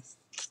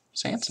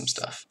sand some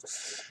stuff.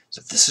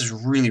 So this is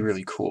really,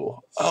 really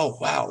cool. Oh,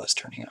 wow, that's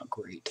turning out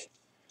great.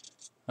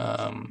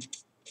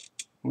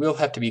 We'll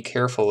have to be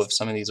careful of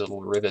some of these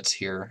little rivets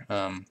here.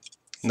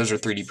 Those are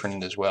 3D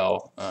printed as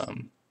well. I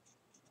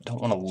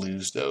don't want to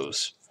lose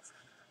those.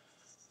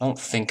 I don't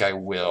think I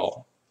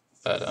will,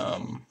 but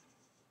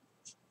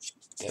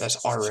yeah,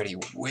 that's already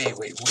way, way,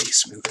 way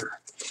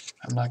smoother.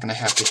 I'm not going to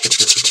have to hit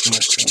this with too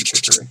much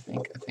sandpaper,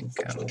 I think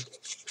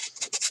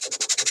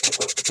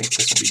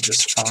this will be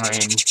just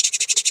fine.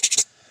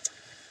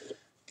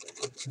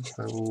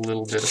 A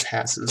little bit of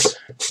passes.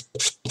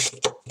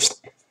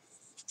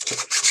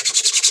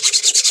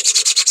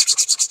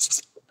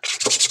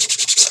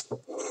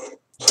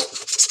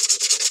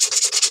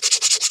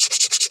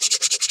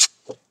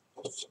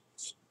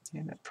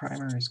 And that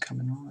primer is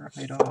coming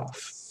right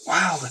off.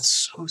 Wow, that's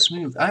so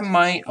smooth. I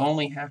might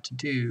only have to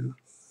do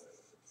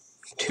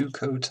 2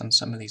 coats on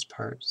some of these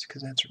parts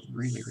because that's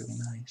really, really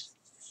nice.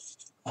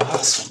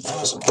 Awesome,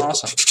 awesome,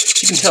 awesome.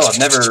 You can tell I've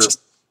never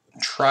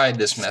tried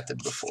this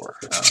method before.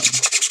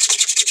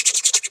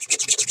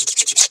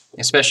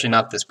 Especially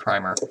not this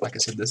primer. Like I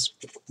said, this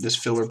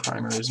filler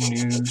primer is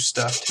new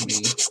stuff to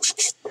me.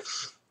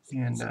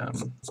 And I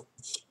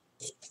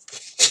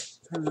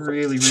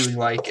really, really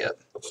like it.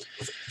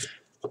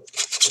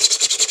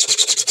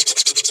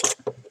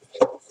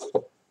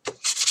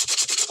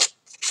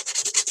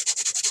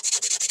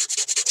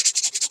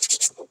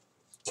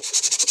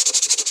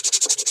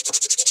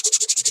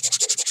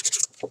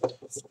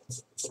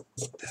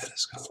 That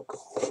is so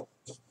cool.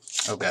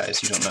 Oh,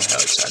 guys, you don't know how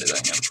excited I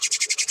am.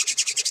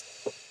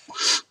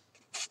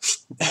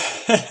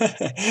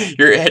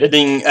 You're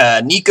editing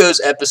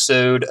Nico's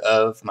episode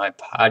of my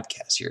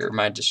podcast. You're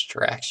my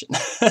distraction.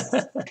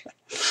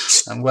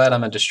 I'm glad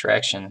I'm a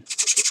distraction.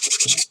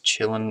 Just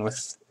chilling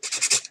with...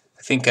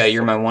 I think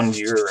you're my one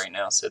viewer right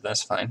now, so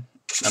that's fine.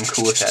 I'm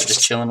cool with that.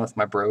 Just chilling with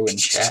my bro in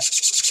chat.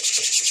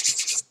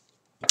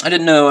 I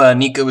didn't know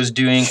Nico was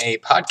doing a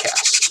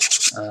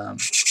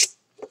podcast.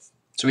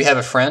 So we have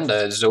a friend,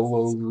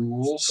 Zolo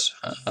Rules.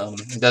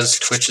 He does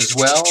Twitch as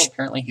well.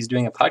 Apparently he's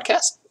doing a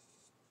podcast.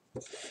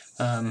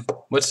 I'm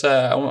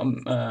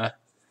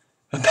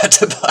about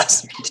to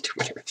blast me to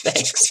Twitter.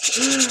 Thanks.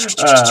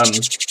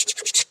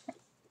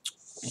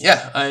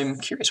 Yeah, I'm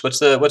curious. What's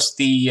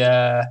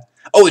the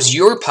oh, it's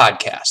your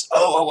podcast.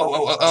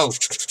 Oh.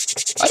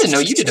 I didn't know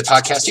you did a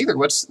podcast either.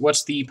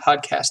 What's the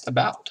podcast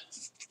about?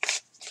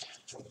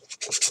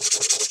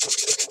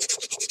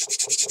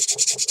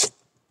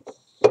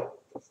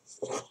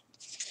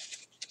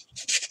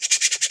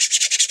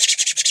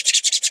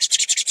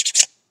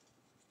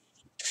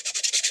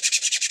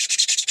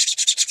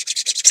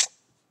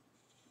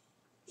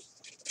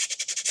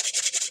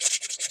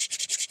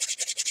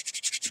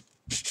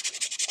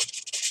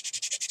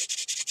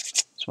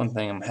 One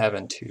thing I'm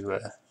having to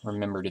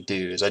remember to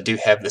do is I do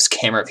have this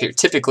camera up here.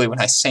 Typically when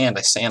I sand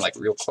like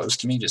real close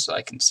to me just so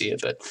I can see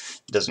it, but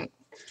it doesn't,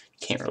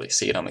 can't really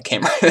see it on the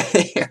camera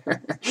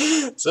here.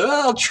 So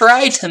I'll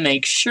try to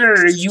make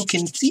sure you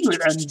can see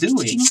what I'm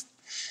doing.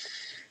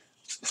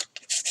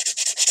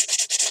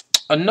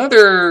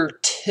 Another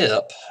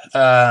tip,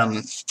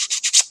 and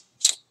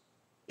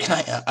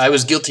I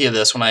was guilty of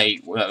this when I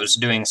was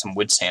doing some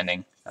wood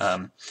sanding,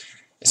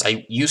 is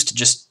I used to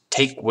just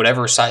take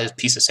whatever size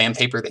piece of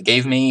sandpaper they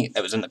gave me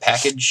that was in the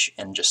package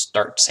and just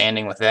start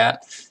sanding with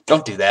that.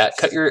 Don't do that.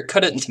 Cut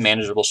it into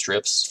manageable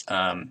strips.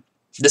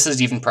 This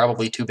is even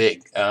probably too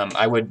big.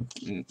 I would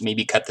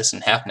maybe cut this in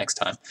half next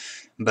time.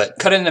 But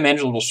cut it into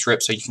manageable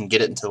strips so you can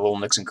get it into little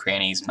nooks and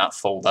crannies and not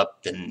fold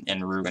up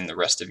and ruin the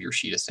rest of your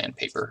sheet of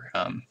sandpaper.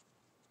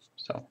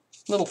 So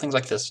little things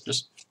like this,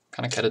 just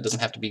kind of cut it.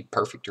 Doesn't have to be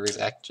perfect or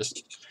exact.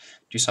 Just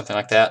do something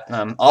like that.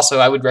 Also,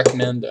 I would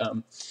recommend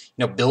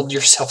build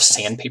yourself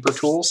sandpaper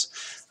tools.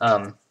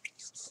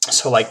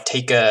 So like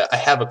I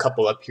have a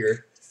couple up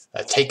here.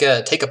 Take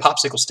a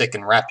popsicle stick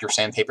and wrap your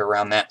sandpaper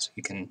around that so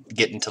you can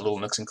get into little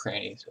nooks and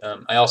crannies.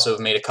 I also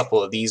have made a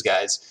couple of these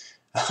guys.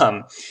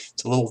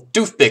 It's a little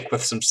toothpick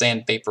with some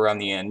sandpaper on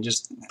the end.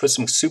 Just put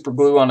some super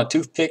glue on a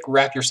toothpick,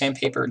 wrap your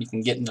sandpaper, and you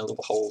can get into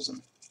little holes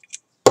and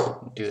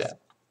do that.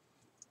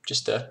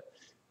 Just a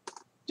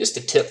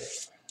tip.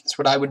 That's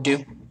what I would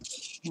do.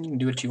 You can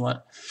do what you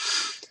want.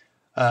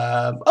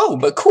 Oh,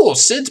 but cool.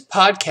 Sid's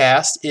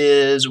podcast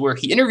is where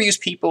he interviews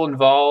people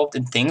involved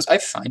in things I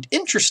find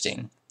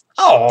interesting.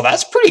 Oh,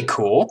 that's pretty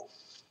cool.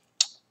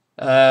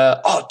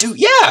 Oh, dude,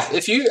 yeah.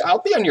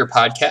 I'll be on your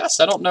podcast.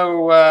 I don't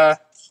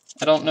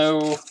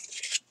know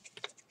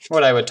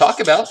what I would talk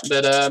about,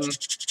 but I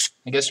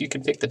guess you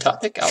can pick the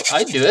topic.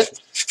 I'd do it.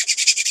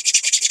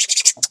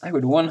 I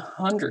would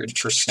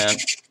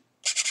 100%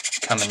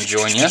 come and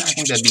join you. I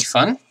think that'd be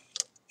fun.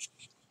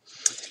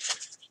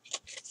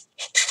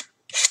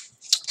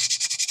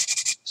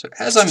 So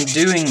as I'm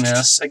doing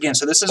this, again,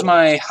 so this is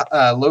my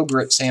low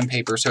grit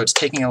sandpaper, so it's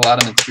taking a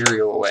lot of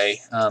material away.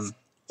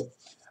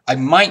 I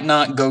might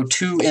not go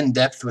too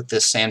in-depth with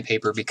this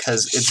sandpaper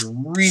because it's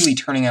really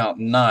turning out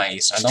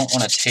nice. I don't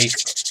want to take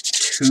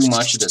too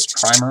much of this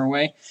primer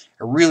away.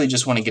 I really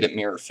just want to get it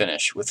mirror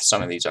finish with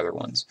some of these other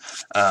ones.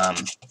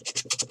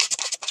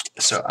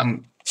 So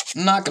I'm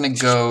not going to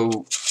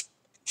go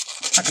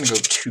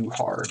too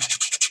hard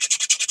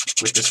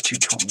with this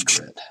 220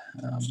 grit.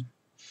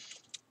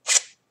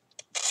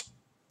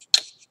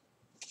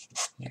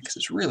 Yeah, because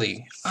it's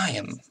really, I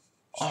am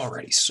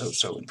already so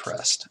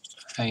impressed.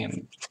 I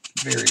am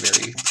very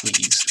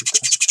pleased with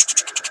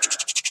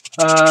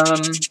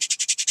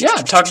this. Yeah,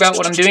 talk about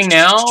what I'm doing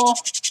now.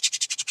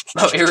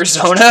 Oh,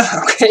 Arizona?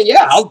 Okay,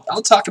 yeah,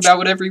 I'll talk about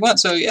whatever you want.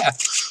 So yeah,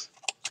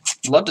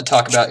 love to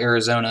talk about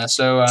Arizona.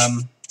 So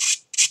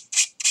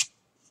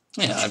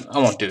yeah, I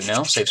won't do it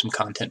now. Save some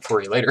content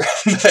for you later.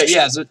 But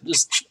yeah, so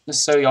just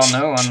so y'all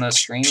know, on the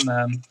stream,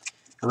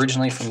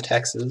 originally from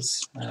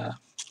Texas.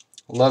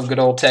 Love good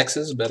old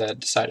Texas, but I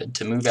decided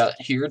to move out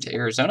here to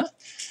Arizona.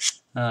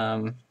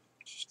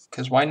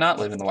 Because why not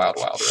live in the wild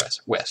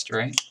west,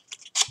 right?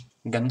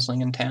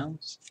 Gunslinging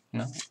towns. You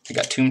know, we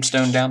got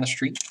Tombstone down the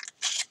street.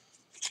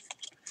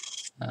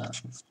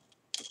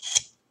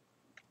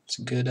 It's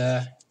a good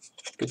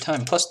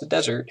time. Plus, the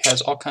desert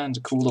has all kinds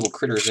of cool little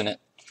critters in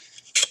it.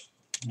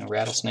 You know,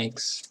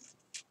 rattlesnakes,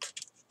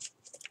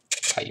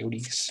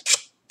 coyotes.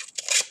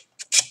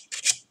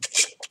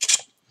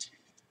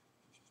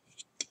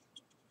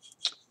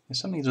 And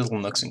some of these little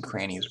nooks and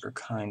crannies are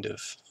kind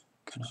of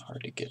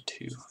hard to get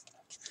to.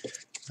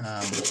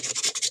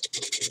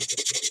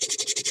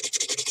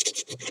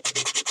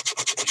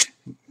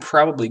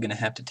 Probably going to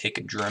have to take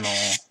a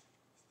Dremel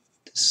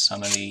to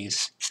some of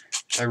these.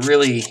 I'm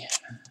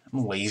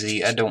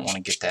lazy. I don't want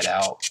to get that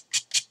out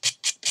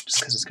just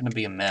because it's going to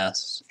be a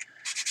mess.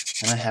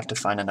 And I have to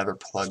find another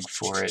plug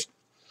for it.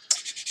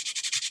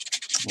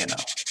 You know.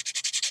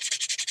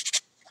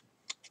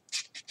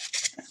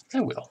 I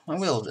will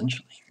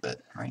eventually,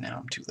 but right now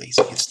I'm too lazy.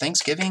 It's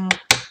Thanksgiving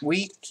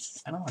week.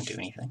 I don't want to do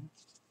anything.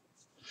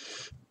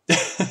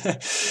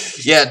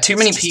 Yeah, too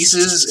many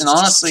pieces, and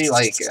honestly,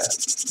 like,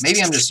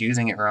 maybe I'm just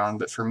using it wrong,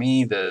 but for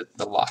me, the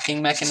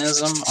locking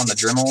mechanism on the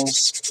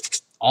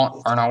Dremels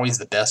aren't always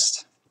the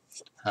best.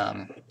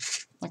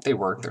 Like, they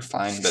work, they're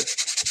fine, but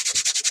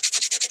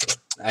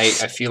I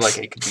feel like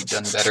it could be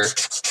done better.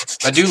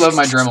 I do love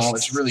my Dremel.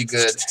 It's really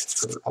good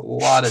for a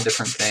lot of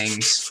different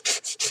things,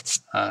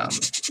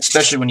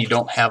 especially when you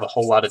don't have a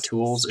whole lot of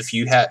tools. If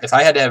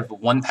I had to have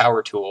one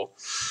power tool,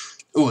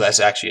 ooh, that's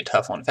actually a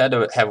tough one. If I had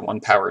to have one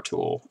power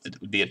tool, it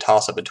would be a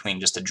toss-up between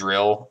just a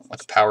drill,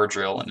 like a power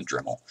drill, and a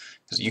Dremel.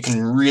 Because you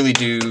can really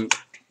do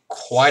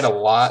quite a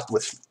lot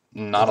with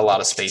not a lot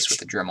of space with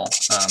the Dremel.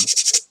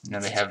 You know,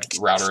 they have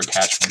router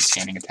attachments,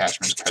 scanning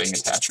attachments, cutting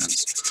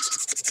attachments.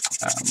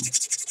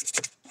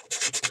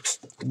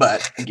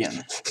 But,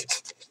 again,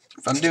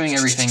 if I'm doing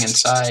everything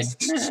inside,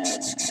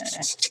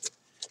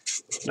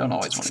 don't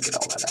always want to get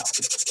all that out.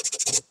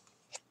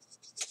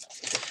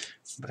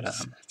 But,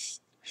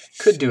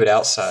 could do it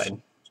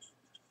outside.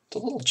 It's a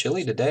little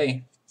chilly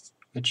today,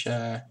 which,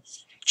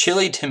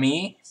 chilly to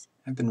me,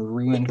 I've been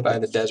ruined by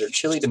the desert.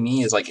 Chilly to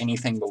me is like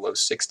anything below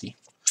 60.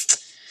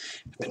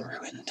 I've been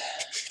ruined.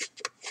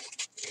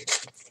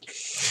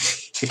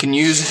 You can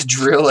use a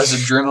drill as a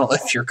Dremel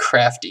if you're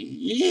crafty.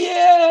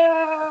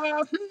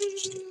 Yeah!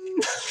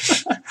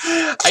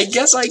 I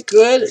guess I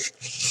could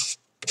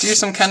do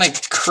some kind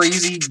of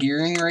crazy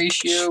gearing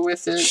ratio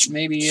with it.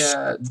 Maybe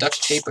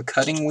duct tape a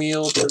cutting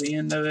wheel to the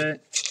end of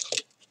it.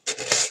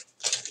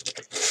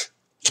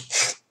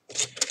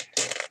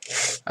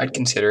 I'd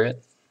consider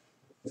it.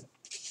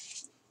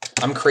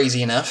 I'm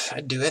crazy enough.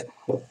 I'd do it.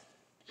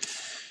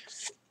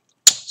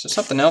 So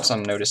something else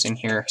I'm noticing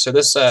here. So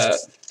this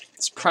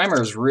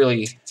primer is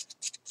really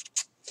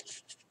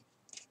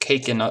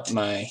caking up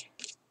my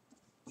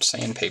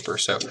sandpaper,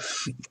 so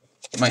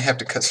I might have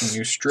to cut some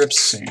new strips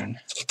soon.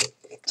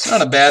 It's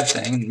not a bad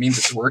thing. It means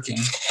it's working.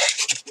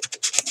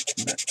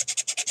 But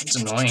it's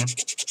annoying.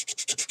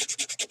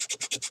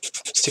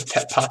 Stick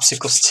that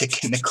popsicle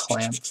stick in the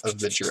clamp of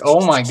the drill.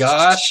 Oh my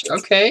gosh.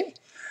 Okay.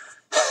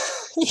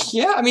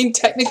 Yeah, I mean,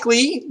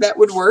 technically that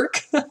would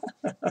work.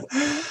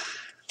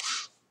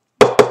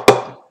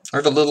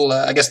 Or the little,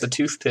 I guess the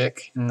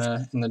toothpick in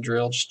the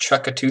drill. Just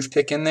chuck a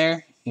toothpick in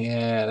there.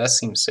 Yeah, that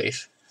seems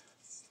safe.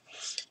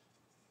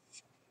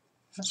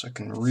 That's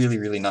looking really,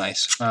 really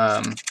nice.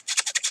 So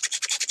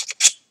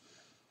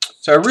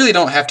I really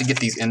don't have to get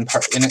these inner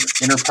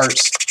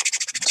parts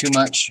too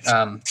much,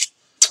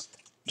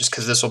 just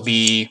because this will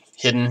be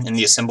hidden in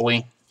the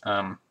assembly.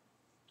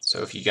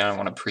 So if you kind of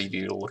want to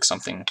preview, it'll look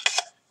something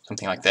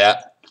like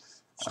that.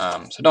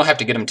 So don't have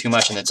to get them too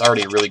much, and it's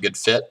already a really good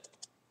fit.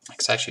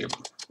 It's actually a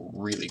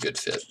really good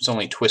fit. It's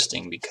only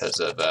twisting because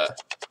of that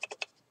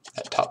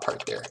top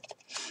part there.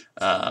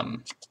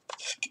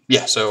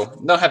 Yeah, so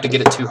don't have to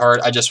get it too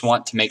hard. I just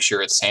want to make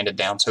sure it's sanded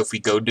down. So if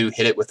we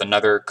hit it with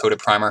another coat of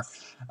primer,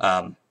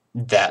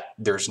 that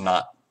there's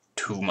not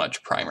too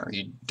much primer.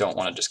 You don't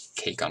want to just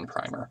cake on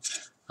primer.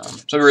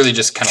 So really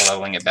just kind of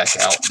leveling it back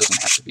out. It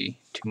doesn't have to be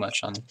too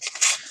much on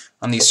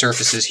these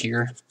surfaces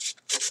here.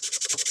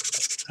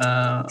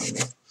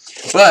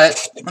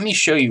 But let me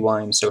show you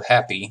why I'm so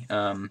happy.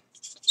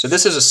 So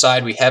this is a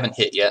side we haven't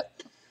hit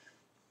yet.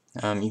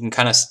 You can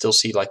kind of still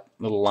see like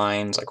little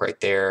lines like right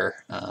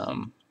there,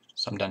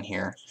 some down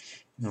here,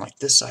 and like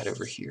this side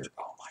over here.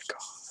 Oh my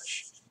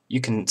gosh.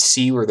 You can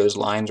see where those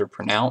lines are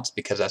pronounced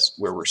because that's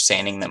where we're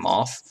sanding them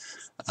off.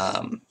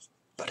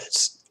 But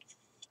it's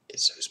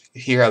so smooth.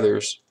 You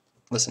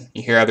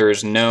hear how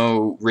there's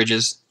no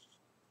ridges,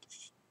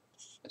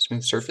 a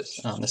smooth surface.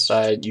 On this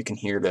side you can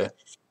hear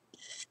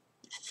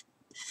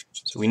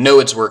so we know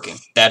it's working.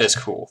 That is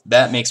cool.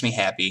 That makes me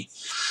happy.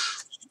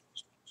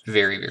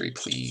 Very, very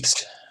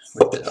pleased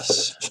with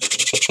this.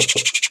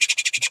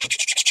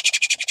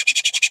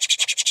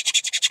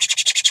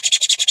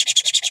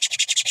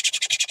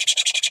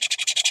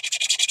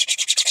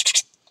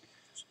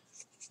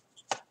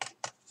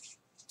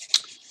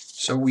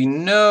 So we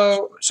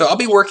know, so I'll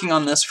be working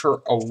on this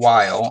for a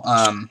while.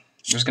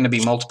 There's going to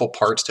be multiple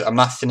parts to it. I'm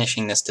not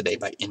finishing this today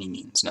by any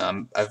means.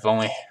 No, I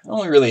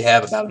only really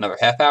have about another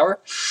half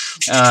hour.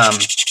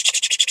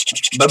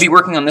 But I'll be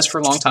working on this for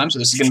a long time, so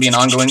this is going to be an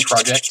ongoing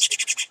project.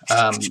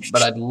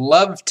 But I'd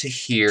love to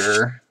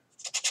hear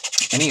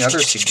any other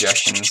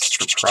suggestions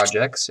for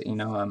projects. You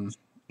know,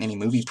 any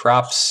movie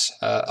props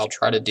I'll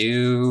try to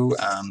do.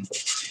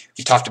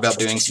 We talked about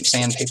doing some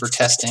sandpaper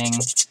testing.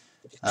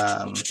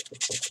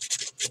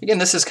 Again,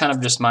 this is kind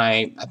of just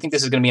I think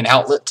this is going to be an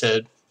outlet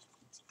to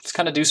just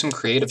kind of do some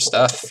creative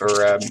stuff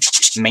or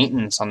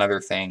maintenance on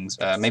other things.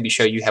 Maybe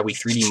show you how we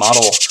 3D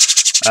model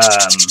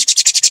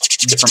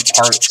different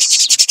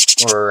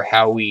parts, or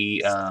how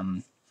we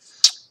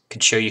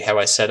could show you how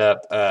I set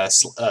up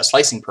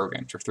slicing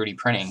programs for 3D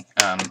printing,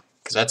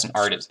 because that's an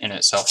art in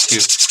itself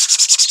too.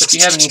 So if you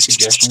have any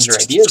suggestions or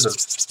ideas of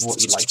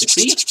what you'd like to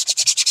see,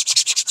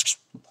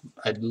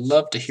 I'd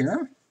love to hear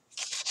them.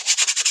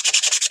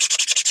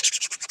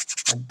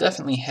 I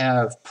definitely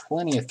have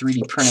plenty of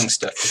 3D printing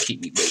stuff to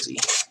keep me busy.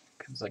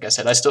 Because, like I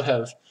said, I still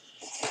have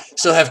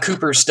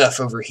Cooper's stuff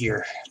over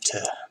here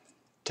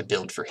to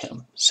build for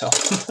him. So.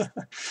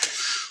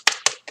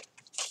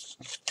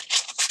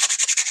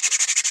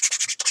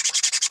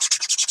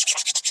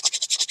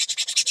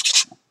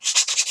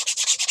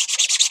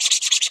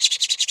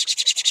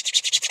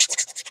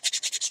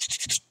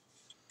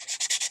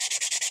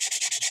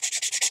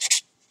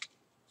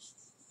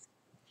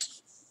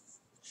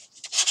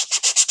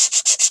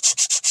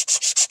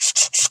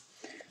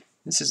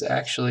 This is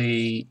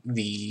actually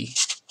the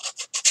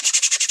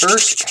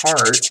first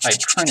part I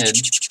printed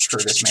for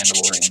this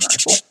Mandalorian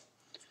rifle.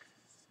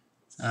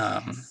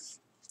 I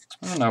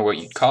don't know what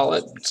you'd call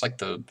it. It's like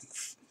kind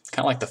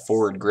of like the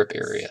forward grip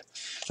area.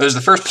 It was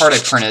the first part I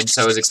printed,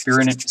 so I was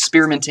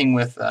experimenting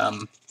with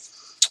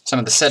some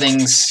of the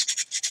settings,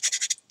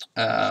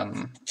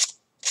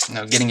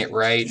 getting it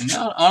right. And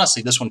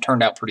honestly, this one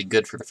turned out pretty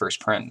good for the first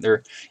print.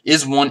 There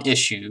is one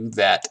issue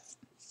that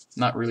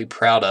I'm not really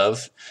proud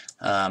of,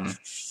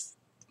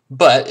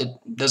 but it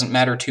doesn't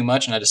matter too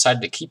much, and I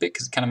decided to keep it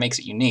because it kind of makes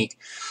it unique.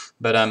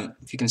 But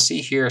if you can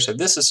see here, so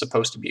this is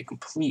supposed to be a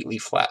completely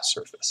flat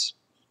surface.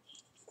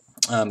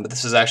 But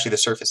this is actually the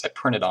surface I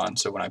printed on,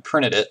 so when I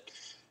printed it,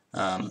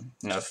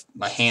 if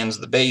my hand's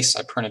the base,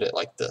 I printed it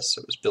like this,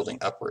 so it was building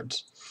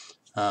upwards.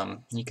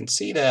 You can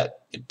see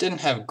that it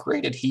didn't have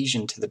great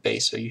adhesion to the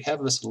base, so you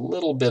have this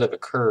little bit of a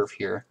curve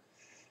here,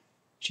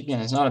 which again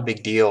is not a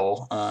big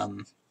deal.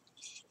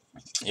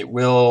 It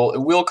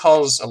will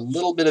cause a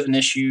little bit of an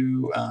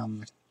issue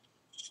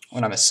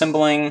when I'm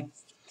assembling.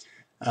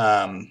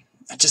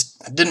 I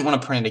didn't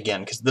want to print it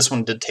again because this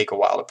one did take a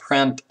while to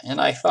print, and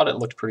I thought it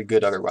looked pretty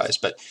good otherwise.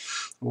 But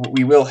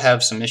we will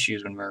have some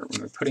issues when we're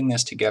putting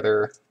this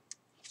together.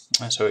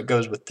 So it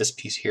goes with this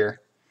piece here.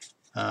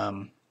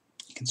 You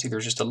can see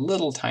there's just a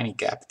little tiny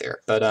gap there,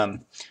 but I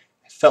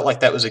felt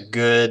like that was a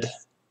good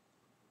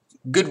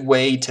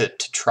way to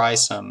try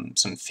some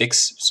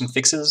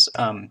fixes.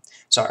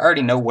 So I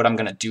already know what I'm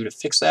going to do to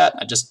fix that.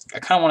 I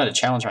kind of wanted to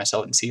challenge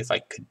myself and see if I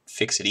could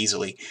fix it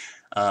easily.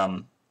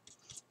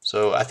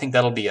 So I think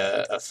that'll be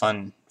a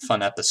fun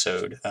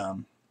episode,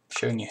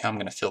 showing you how I'm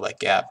going to fill that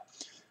gap.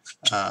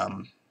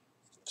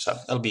 So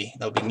that'll be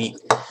neat.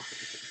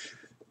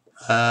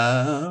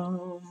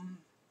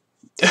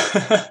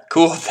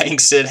 Cool.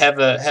 Thanks, Sid. Have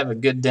a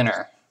good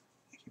dinner.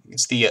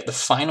 It's the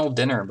final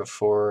dinner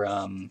before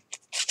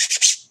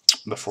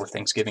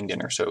Thanksgiving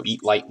dinner. So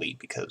eat lightly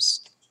because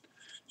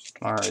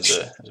tomorrow is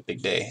a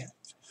big day.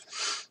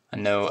 I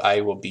know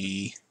I will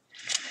be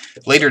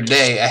later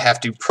today. I have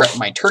to prep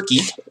my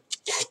turkey.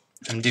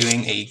 I'm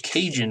doing a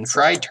Cajun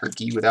fried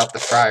turkey without the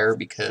fryer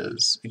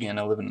because, again,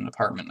 I live in an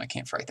apartment and I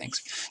can't fry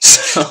things.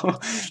 So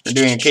we're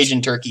doing a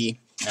Cajun turkey.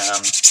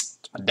 It's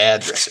my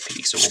dad's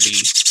recipe, so we'll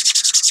be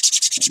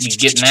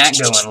getting that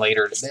going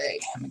later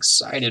today. I'm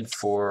excited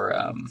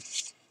for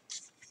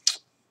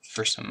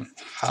some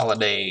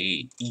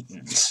holiday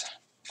eatings.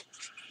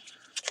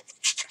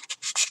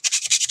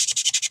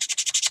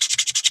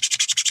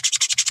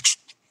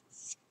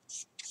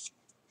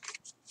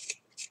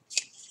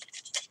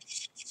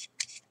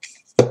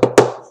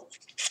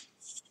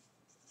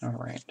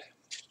 Alright.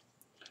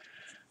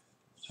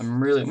 So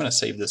I'm going to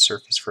save this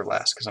surface for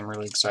last because I'm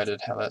really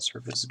excited how that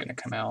surface is going to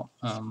come out.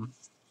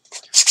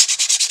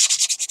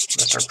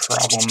 That's our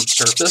problem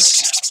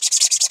surface.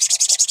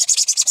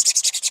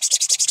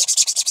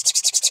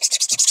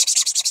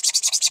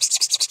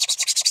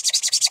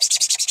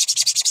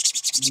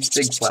 These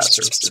big flat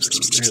surfaces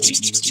are really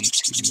easy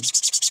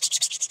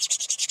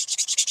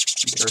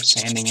to get our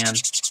sanding in.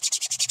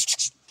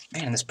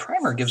 Man, this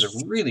primer gives a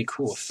really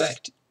cool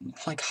effect. It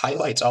like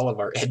highlights all of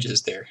our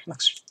edges there. It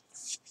looks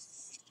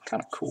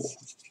kind of cool.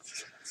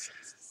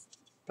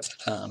 But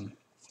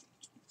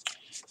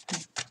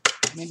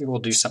maybe we'll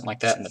do something like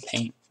that in the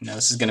paint.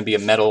 This is going to be a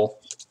metal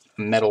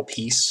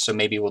piece, so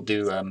maybe we'll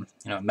do a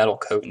metal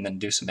coat and then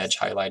do some edge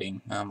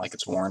highlighting like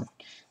it's worn.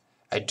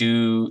 I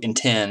do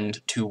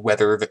intend to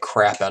weather the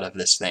crap out of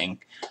this thing.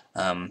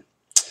 So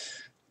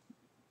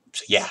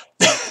yeah.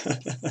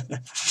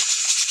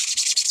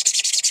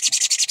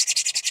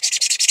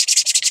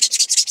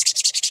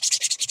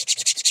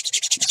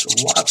 So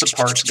lots of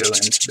parts go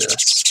into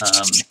this.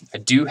 I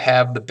do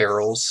have the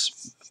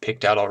barrels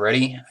picked out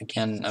already.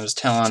 Again, I was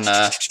telling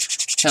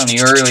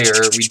you earlier,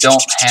 we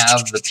don't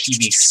have the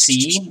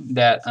PVC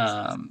that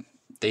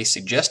they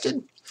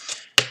suggested.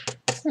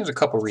 There's a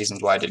couple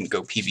reasons why I didn't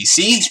go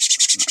PVC.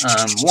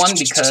 One,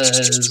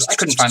 because I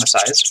couldn't find a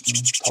size. I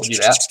told you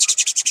that.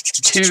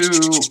 Two,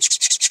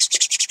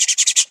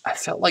 I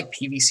felt like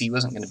PVC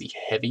wasn't going to be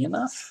heavy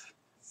enough.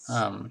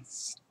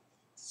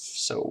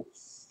 So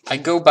I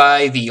go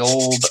by the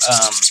old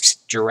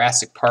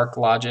Jurassic Park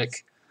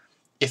logic.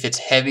 If it's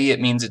heavy, it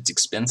means it's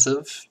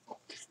expensive.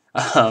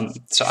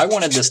 So I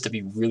wanted this to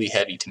be really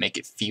heavy to make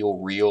it feel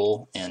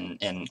real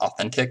and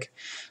authentic.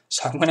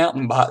 So I went out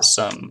and bought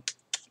some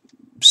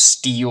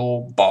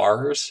steel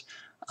bars.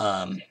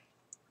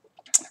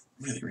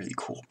 Really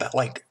cool. About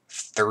like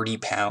 30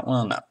 pounds.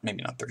 Well,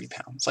 maybe not 30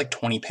 pounds. It's like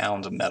 20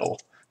 pounds of metal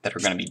that are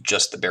going to be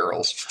just the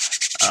barrels.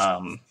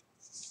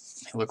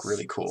 They look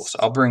really cool. So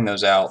I'll bring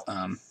those out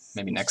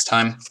maybe next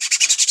time.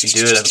 We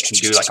can do it. We can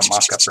do like a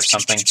mock-up or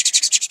something.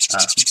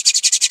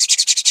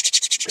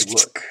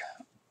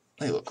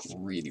 They look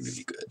really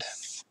good.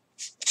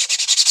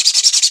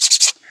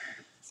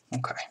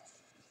 Okay.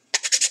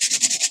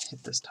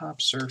 Hit this top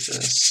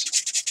surface.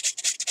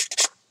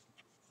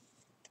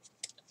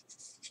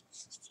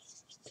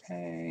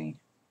 Okay.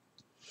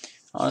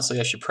 Honestly,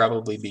 I should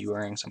probably be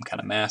wearing some kind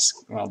of mask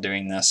while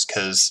doing this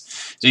because,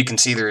 as you can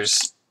see,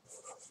 there's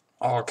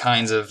all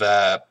kinds of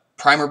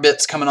primer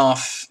bits coming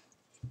off.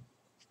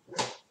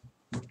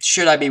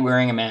 Should I be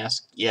wearing a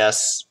mask?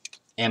 Yes.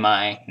 Am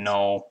I?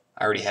 No.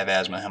 I already have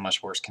asthma. How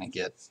much worse can it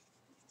get?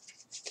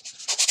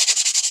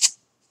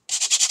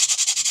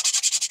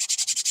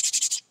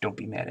 Don't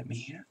be mad at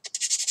me. I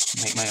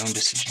make my own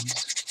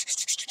decisions.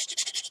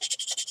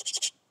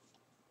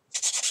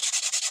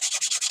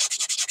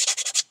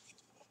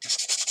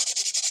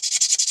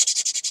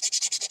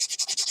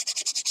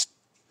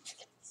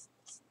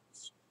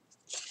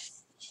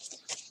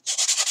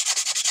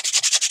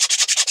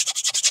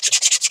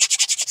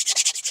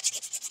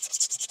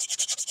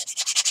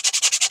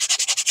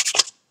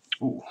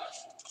 Ooh.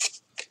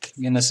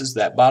 Again, this is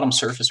that bottom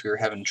surface we were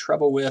having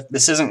trouble with.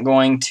 This isn't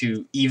going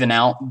to even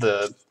out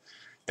the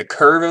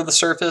curve of the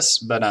surface,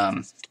 but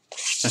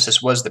since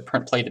this was the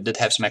print plate, it did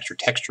have some extra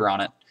texture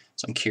on it.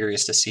 So I'm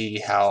curious to see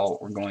how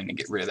we're going to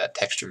get rid of that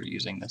texture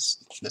using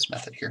this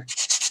method here.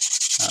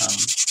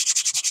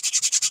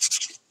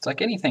 It's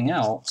like anything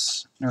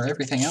else, or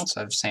everything else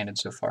I've sanded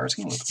so far. It's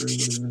going to look really,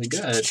 really, really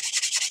good.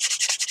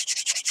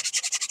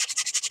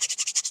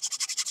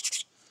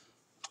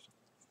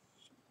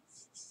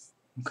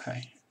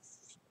 Okay.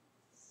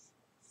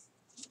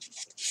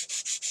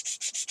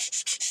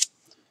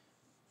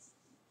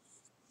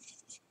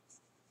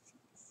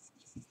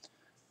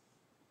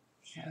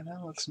 Yeah,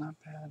 that looks not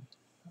bad.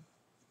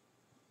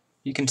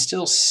 You can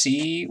still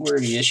see where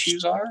the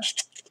issues are,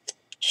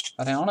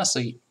 but I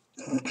honestly,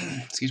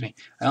 excuse me,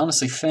 I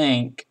honestly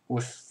think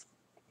with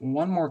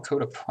one more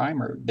coat of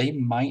primer, they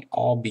might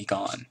all be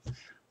gone.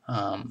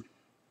 So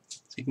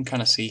you can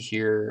kind of see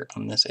here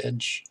on this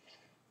edge,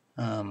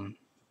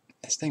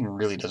 this thing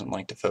really doesn't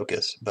like to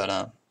focus,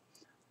 but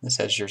this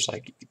edge there's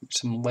like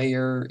some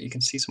layer, you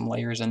can see some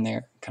layers in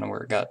there, kind of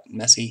where it got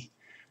messy.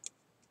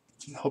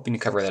 I'm hoping to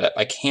cover that up.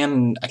 I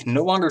can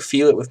no longer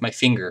feel it with my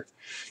finger,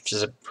 which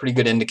is a pretty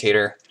good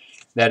indicator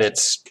that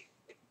it's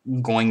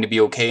going to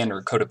be okay under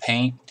a coat of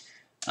paint,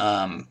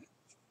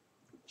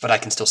 but I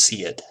can still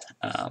see it.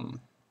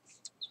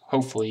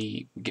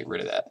 Hopefully get rid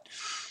of that.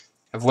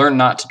 I've learned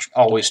not to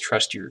always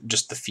trust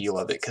just the feel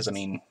of it, because I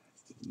mean,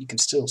 you can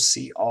still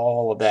see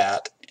all of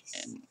that,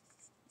 and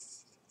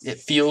it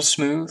feels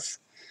smooth,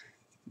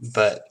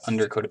 but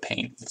under a coat of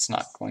paint, it's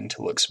not going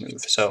to look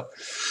smooth. So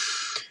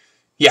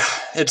yeah,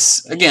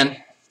 it's,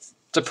 again,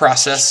 it's a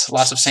process.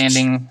 Lots of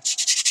sanding,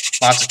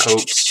 lots of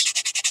coats.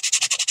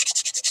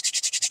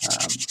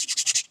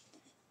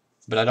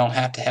 But I don't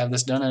have to have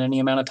this done in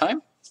any amount of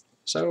time,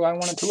 so I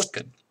want it to look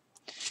good.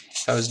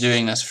 If I was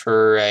doing this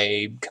for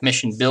a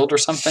commissioned build or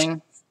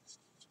something,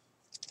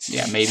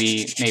 yeah,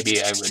 maybe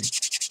I would.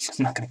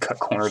 I'm not going to cut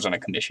corners on a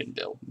commissioned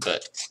build,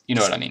 but you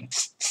know what I mean.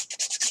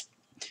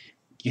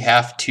 You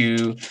have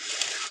to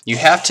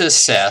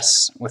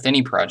assess with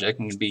any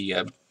project. It can be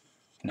a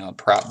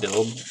prop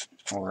build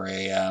or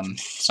a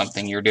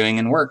something you're doing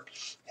in work.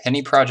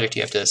 Any project,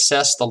 you have to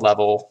assess the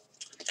level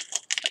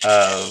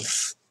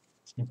of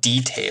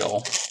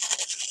detail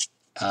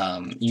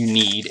you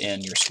need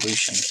in your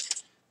solution.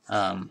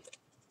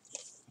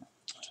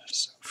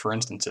 So for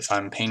instance, if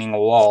I'm painting a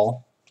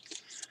wall,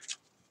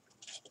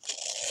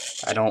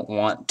 I don't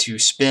want to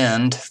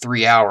spend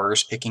 3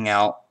 hours picking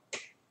out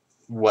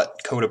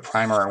what coat of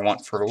primer I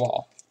want for the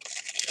wall.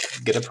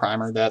 Get a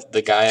primer that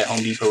the guy at Home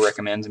Depot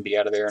recommends and be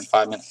out of there in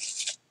 5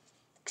 minutes.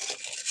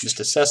 Just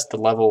assess the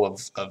level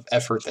of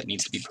effort that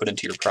needs to be put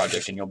into your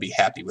project, and you'll be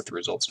happy with the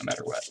results no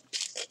matter what.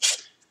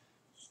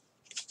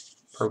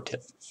 Pro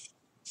tip.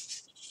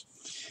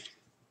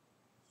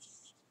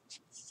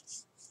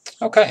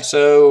 Okay,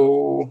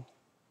 so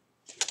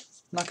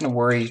I'm not going to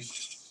worry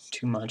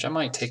too much. I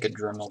might take a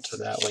Dremel to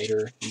that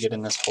later and get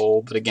in this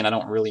hole, but again, I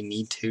don't really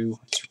need to.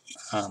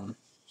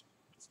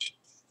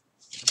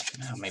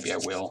 Maybe I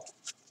will.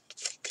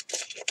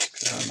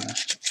 I'm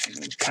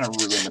going to kind of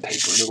ruin the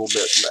paper a little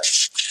bit, but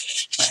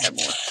I have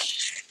more.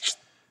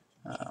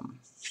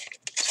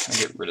 Just going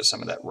to get rid of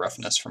some of that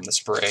roughness from the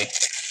spray.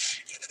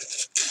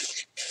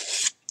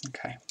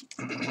 Okay.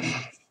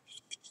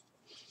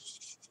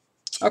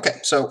 Okay,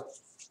 so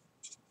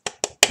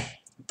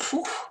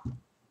whew.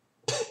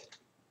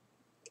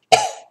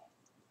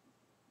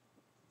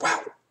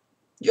 Wow,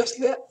 you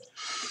see that?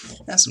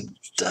 That's some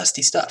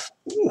dusty stuff.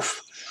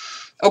 Oof.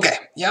 Okay,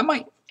 yeah, I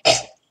might.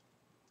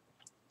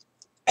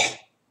 I'm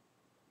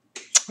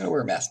gonna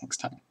wear a mask next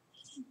time,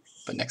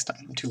 but next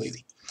time I'm too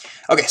lazy.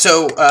 Okay,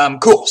 so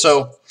cool.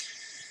 So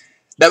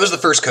that was the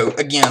first coat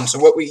again. So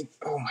what we?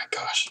 Oh my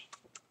gosh,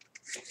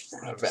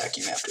 I'm gonna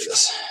vacuum after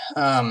this.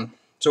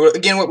 So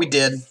again, what we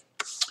did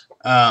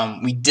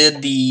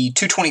the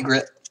 220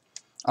 grit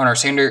on our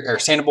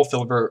sandable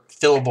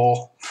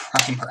fillable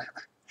primer,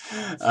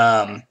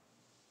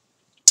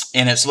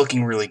 and it's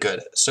looking really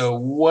good. So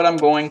what I'm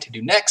going to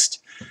do next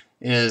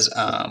is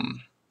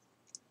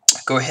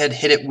go ahead,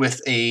 hit it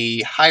with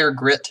a higher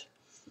grit.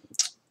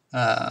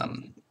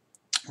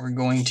 We're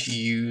going to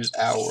use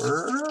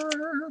our. I'm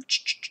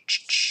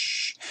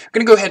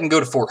going to go ahead and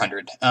go to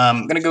 400.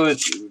 I'm going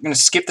to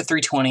skip the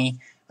 320.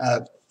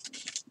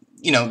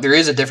 you know, there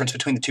is a difference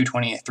between the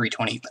 220 and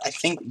 320, but I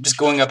think just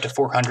going up to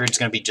 400 is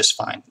going to be just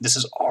fine. This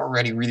is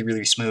already really,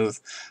 really smooth.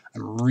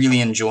 I'm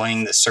really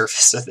enjoying the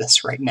surface of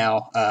this right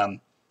now. Oh,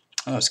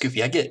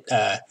 Scoofy, I get,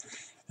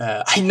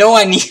 I know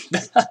I need,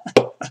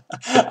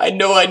 I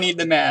know I need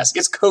the mask.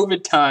 It's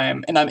COVID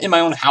time, and I'm in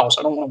my own house.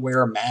 I don't want to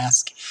wear a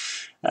mask.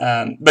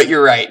 But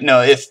you're right.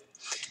 No,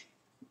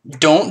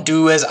 don't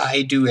do as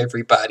I do,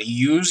 everybody.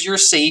 Use your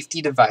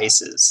safety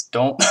devices.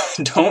 Don't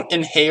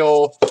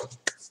inhale.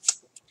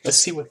 Let's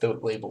see what the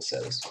label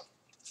says.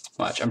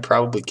 Watch, I'm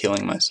probably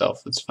killing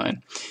myself. It's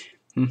fine.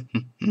 Oh,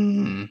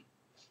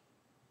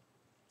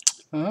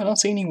 I don't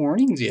see any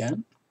warnings yet.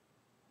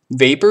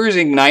 Vapors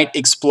ignite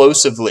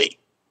explosively.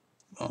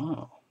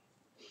 Oh.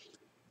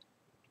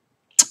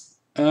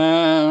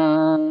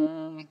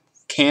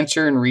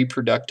 Cancer and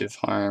reproductive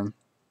harm.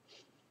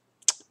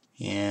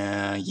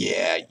 Yeah.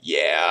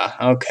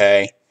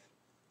 Okay.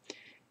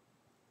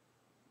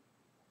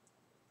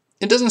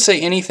 It doesn't say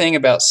anything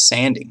about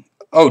sanding.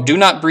 Oh, do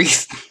not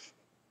breathe.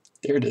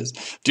 There it is.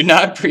 Do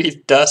not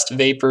breathe dust,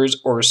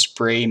 vapors, or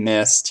spray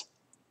mist.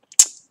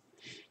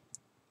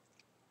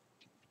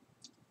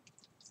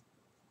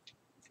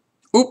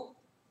 Oop.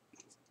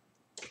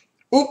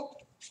 Oop.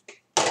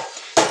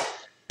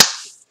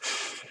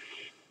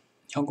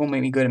 Y'all gonna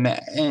make me go to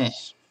math.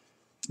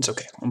 It's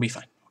okay. We'll be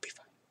fine. We'll be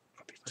fine.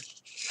 We'll be fine.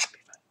 We'll be fine.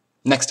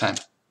 Next time.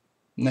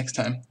 Next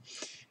time.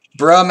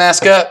 Bruh,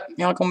 mask up.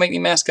 Y'all gonna make me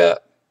mask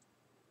up.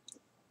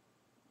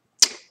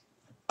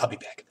 I'll be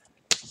back.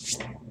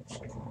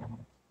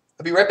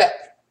 I'll be right back.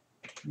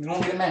 You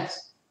won't get a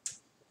mask.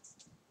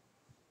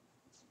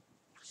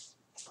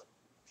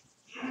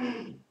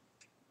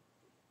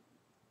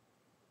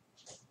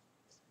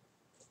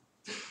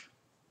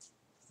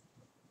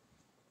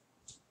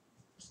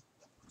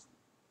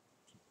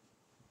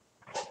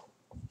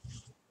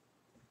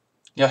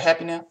 Y'all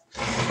happy now?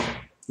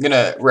 I'm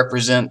gonna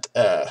represent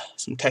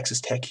some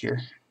Texas Tech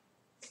here,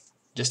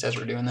 just as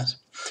we're doing this,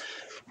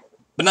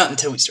 but not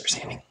until we start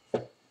sanding.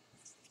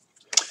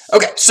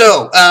 Okay,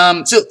 so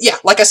yeah,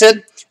 like I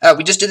said,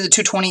 we just did the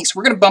 220, so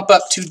we're gonna bump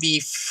up to the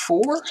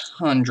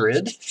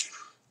 400,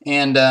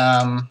 and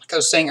like I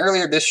was saying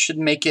earlier, this should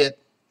make it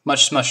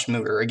much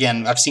smoother.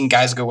 Again, I've seen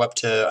guys go up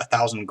to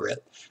 1,000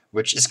 grit,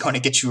 which is going to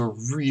get you a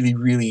really,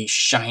 really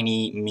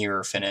shiny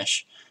mirror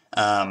finish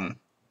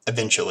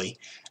eventually.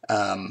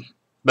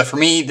 But for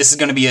me, this is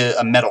going to be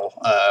a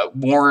metal,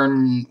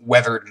 worn,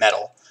 weathered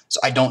metal. So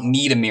I don't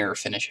need a mirror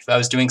finish. If I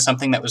was doing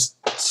something that was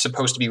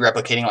supposed to be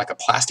replicating like a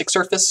plastic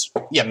surface,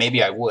 yeah,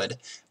 maybe I would.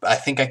 But I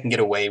think I can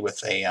get away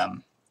with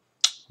a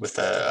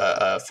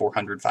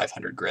 400,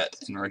 500 grit,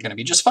 and we're going to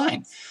be just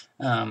fine.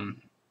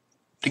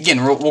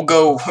 Again, we'll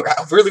go.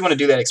 I really want to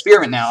do that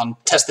experiment now and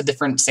test the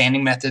different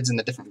sanding methods and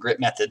the different grit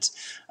methods,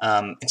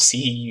 and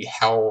see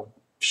how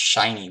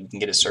shiny we can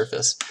get a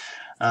surface.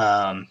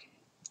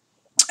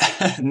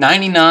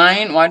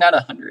 99, why not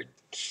 100?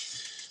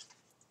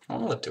 I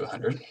want to live to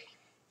 100.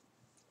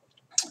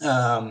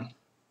 Not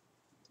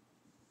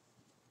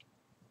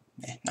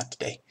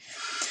today.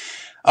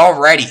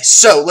 Alrighty,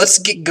 so let's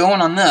get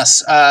going on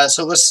this.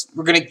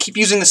 We're gonna keep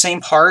using the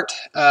same part,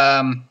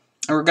 and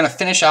we're gonna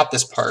finish out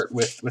this part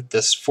with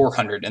this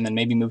 400, and then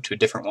maybe move to a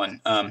different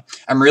one.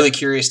 I'm really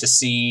curious to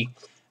see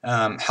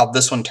how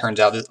this one turns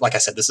out. Like I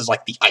said, this is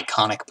like the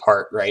iconic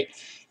part, right?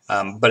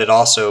 But it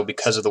also,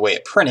 because of the way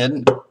it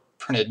printed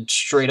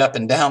straight up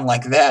and down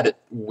like that, it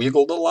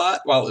wiggled a lot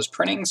while it was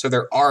printing, so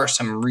there are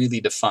some really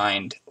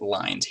defined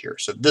lines here.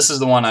 So this is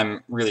the one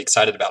I'm really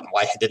excited about, and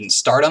why I didn't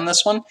start on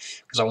this one,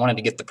 because I wanted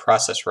to get the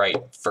process right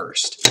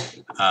first.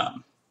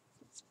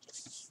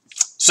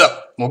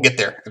 So we'll get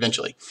there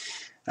eventually.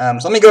 So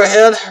let me go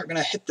ahead. We're going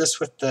to hit this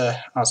with the...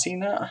 Oh, see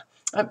now?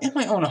 I'm in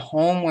my own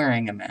home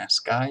wearing a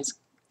mask, guys.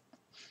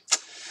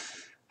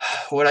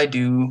 What I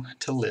do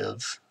to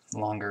live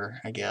longer,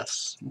 I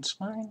guess. It's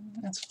fine.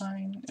 It's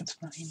fine. It's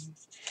fine.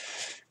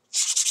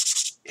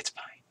 It's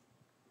fine.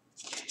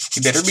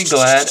 You better be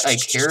glad I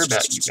care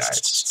about you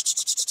guys.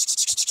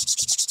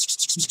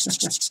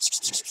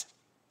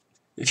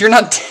 If you're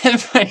not 10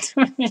 by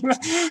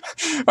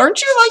 25,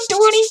 aren't you like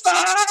 25?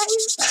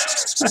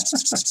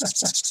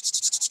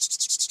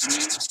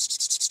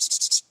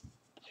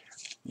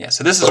 Yeah,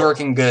 so this is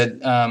working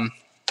good.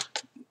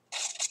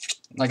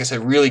 Like I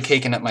said, really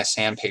caking up my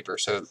sandpaper,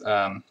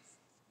 so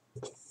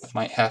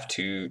might have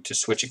to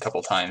switch a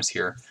couple times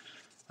here,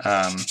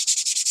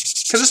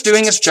 because it's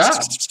doing its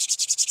job.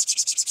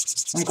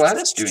 I'm glad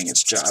it's doing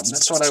its job.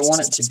 That's what I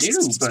want it to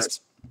do, but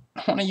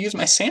I want to use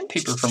my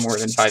sandpaper for more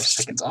than 5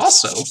 seconds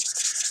also.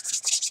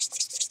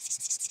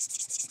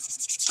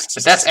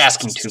 But that's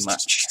asking too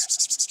much.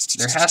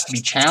 There has to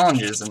be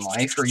challenges in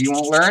life, or you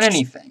won't learn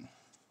anything.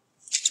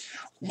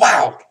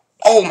 Wow!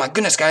 Oh my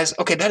goodness, guys.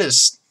 Okay, that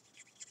is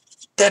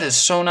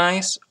so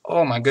nice.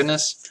 Oh my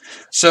goodness.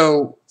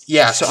 So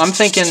yeah, so I'm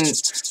thinking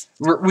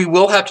we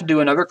will have to do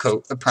another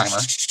coat of primer.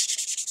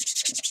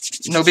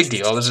 No big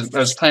deal. I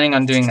was planning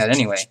on doing that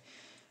anyway.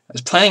 I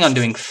was planning on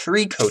doing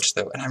 3 coats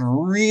though, and I'm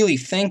really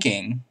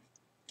thinking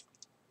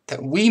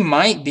that we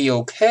might be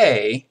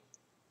okay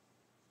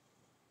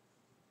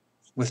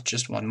with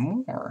just one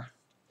more.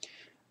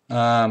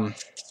 But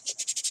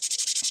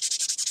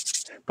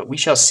we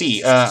shall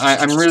see.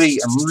 I'm really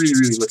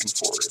looking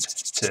forward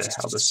to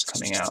how this is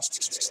coming out.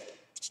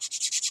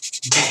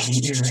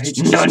 You're right.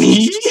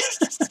 Nani?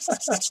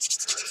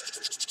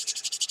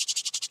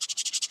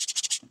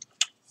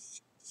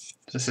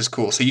 This is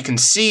cool. So you can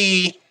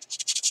see,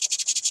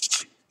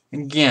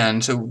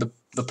 again, so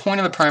the point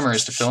of the primer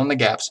is to fill in the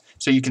gaps.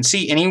 So you can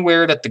see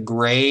anywhere that the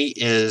gray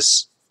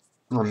is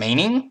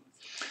remaining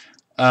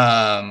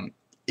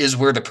is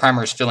where the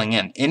primer is filling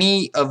in.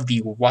 Any of the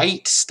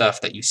white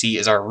stuff that you see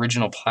is our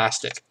original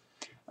plastic.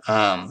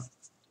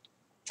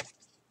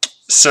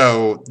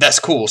 So that's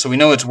cool. So we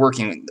know it's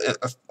working.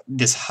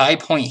 This high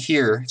point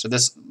here, so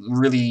this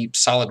really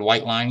solid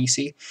white line you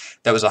see,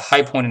 that was a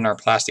high point in our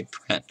plastic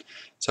print.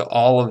 So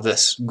all of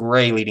this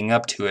gray leading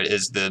up to it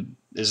is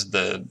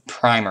the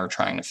primer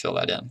trying to fill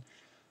that in.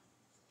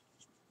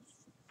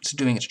 It's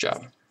doing its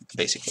job,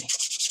 basically.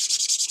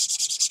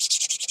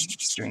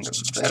 It's doing a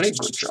very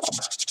good job.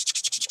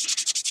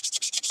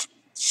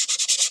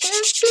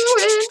 It's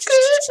doing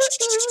good.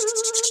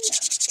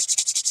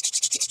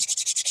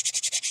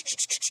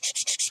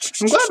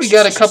 I'm glad we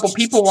got a couple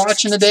people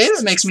watching today.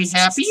 That makes me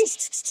happy.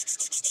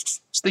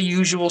 It's the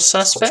usual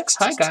suspects.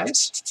 Hi,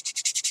 guys.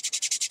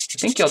 I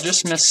think y'all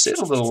just missed Sid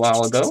a little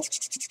while ago.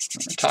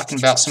 We're talking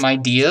about some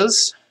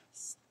ideas.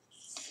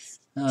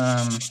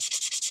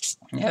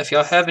 Yeah, if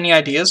y'all have any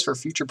ideas for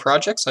future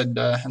projects, I'd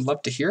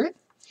love to hear it.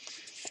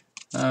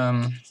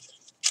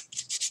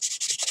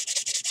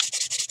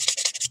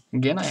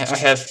 Again, I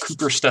have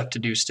Cooper stuff to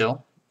do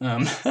still,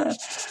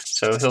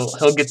 so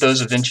he'll get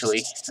those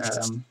eventually.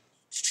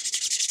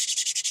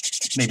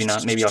 Maybe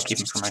not. Maybe I'll keep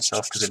them for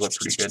myself because they look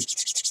pretty good.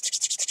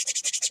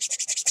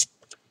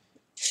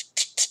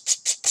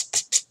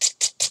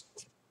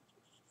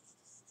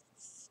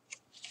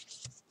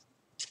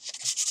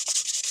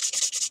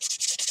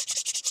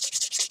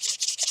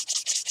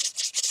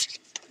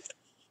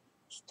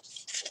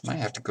 Might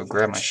have to go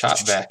grab my shop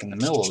vac in the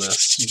middle of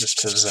this, just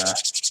because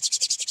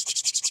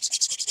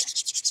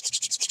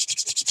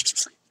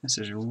this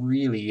is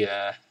really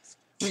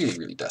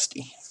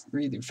dusty,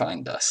 really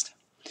fine dust.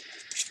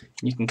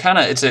 You can kind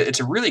of, it's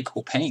a really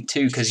cool paint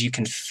too, because you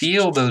can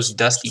feel those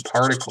dusty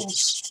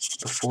particles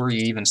before you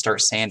even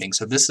start sanding.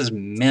 So this is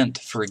meant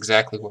for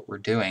exactly what we're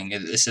doing.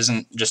 This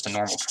isn't just a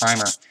normal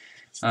primer.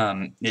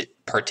 It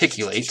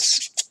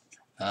particulates.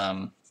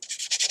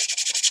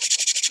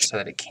 So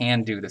that it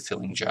can do the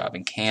filling job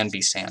and can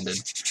be sanded.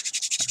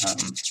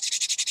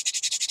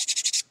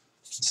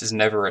 This is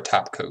never a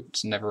top coat.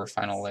 It's never a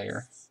final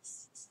layer.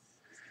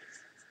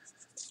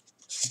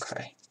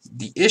 Okay.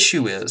 The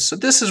issue is, so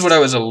this is what I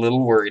was a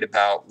little worried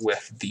about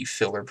with the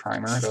filler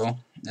primer, though,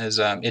 is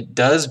it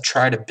does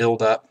try to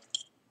build up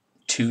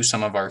to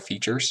some of our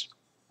features.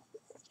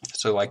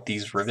 So like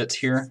these rivets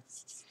here,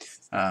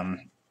 you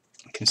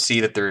can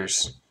see that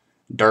there's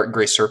dark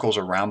gray circles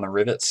around the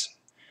rivets.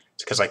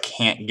 Because I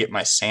can't get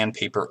my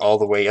sandpaper all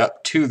the way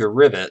up to the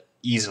rivet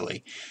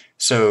easily.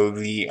 So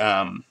the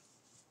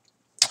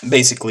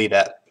basically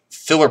that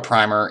filler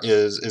primer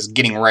is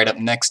getting right up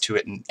next to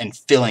it and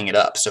filling it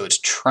up. So it's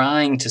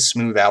trying to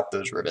smooth out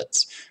those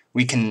rivets.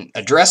 We can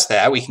address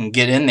that. We can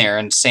get in there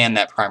and sand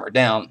that primer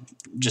down.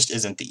 Just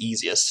isn't the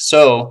easiest.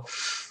 So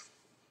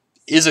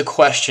is a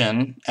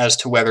question as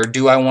to whether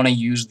do I want to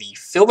use the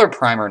filler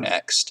primer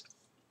next,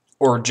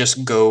 or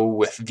just go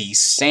with the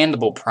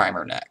sandable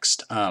primer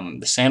next.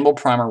 The sandable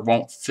primer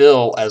won't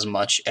fill as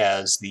much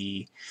as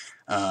the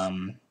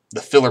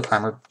filler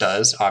primer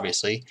does,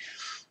 obviously,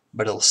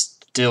 but it'll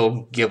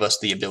still give us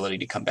the ability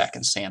to come back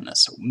and sand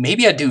this. So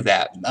maybe I do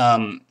that.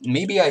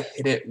 Maybe I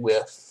hit it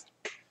with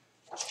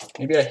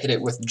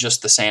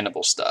just the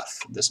sandable stuff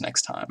this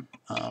next time.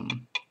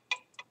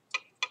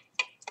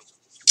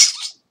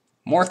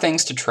 More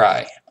things to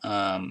try.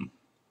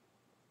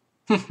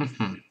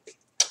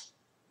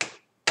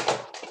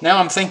 Now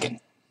I'm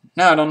thinking.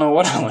 Now I don't know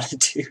what I want to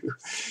do.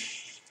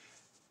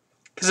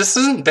 Because this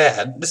isn't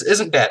bad. This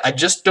isn't bad. I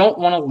just don't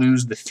want to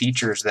lose the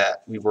features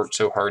that we worked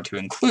so hard to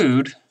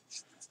include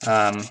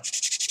from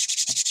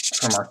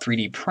our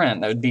 3D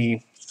print. That would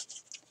be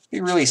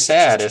really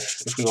sad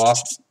if we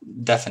lost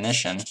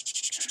definition.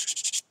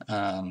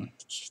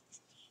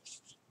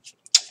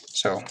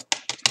 So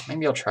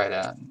maybe I'll try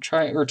that.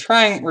 We're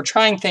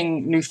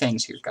trying new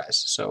things here, guys.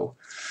 So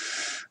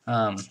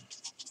I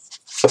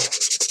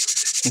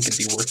think it'd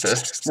be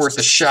worth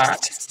a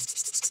shot.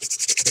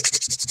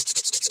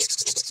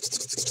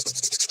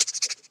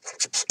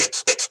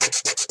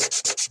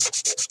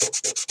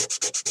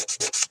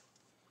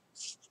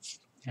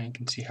 And you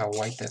can see how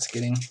white that's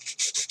getting.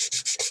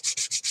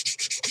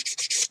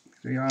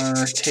 We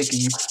are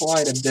taking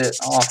quite a bit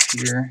off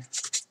here.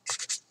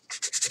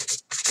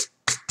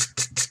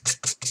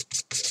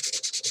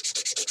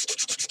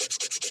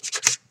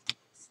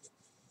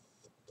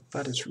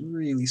 But it's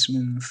really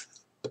smooth.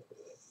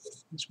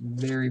 It's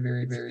very,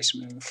 very, very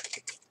smooth.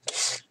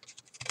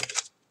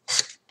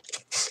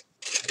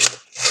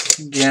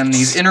 Again,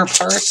 these inner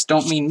parts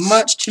don't mean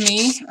much to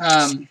me.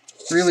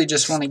 really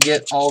just want to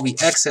get all the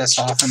excess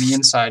off on the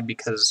inside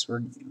because we're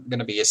going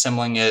to be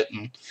assembling it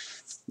and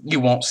you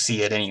won't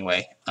see it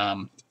anyway.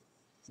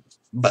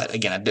 But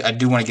again, I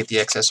do want to get the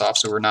excess off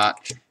so we're not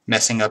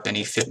messing up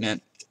any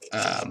fitment.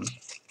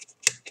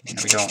 You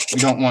know, we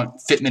don't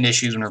want fitment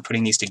issues when we're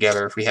putting these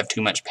together. If we have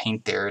too much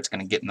paint there, it's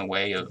going to get in the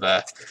way of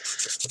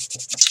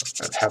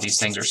how these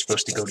things are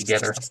supposed to go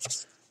together.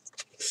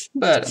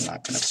 But I'm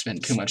not going to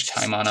spend too much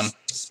time on them.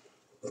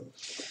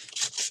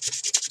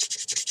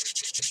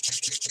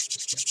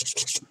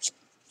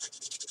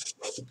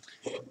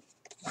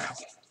 Wow.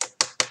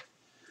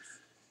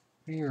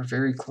 We are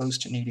very close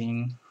to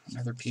needing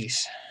another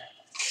piece.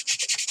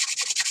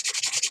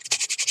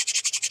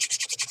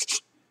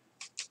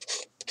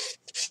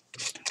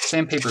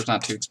 Sandpaper is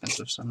not too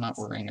expensive, so I'm not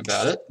worrying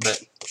about it, but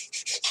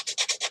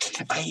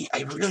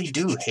I really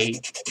do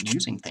hate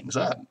using things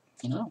up,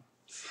 you know.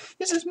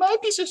 This is my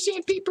piece of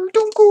sandpaper,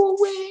 don't go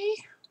away.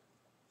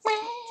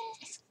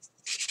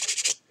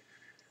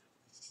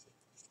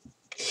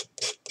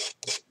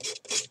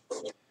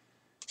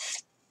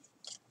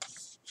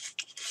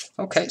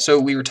 Okay, so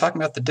we were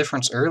talking about the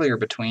difference earlier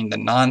between the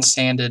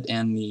non-sanded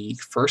and the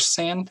first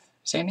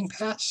sanding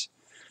pass.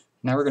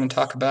 Now we're going to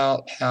talk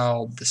about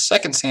how the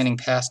second sanding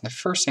pass and the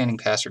first sanding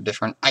pass are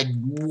different. I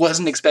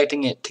wasn't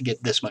expecting it to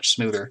get this much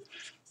smoother.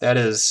 That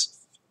is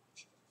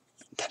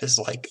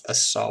like a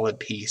solid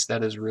piece.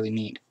 That is really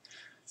neat.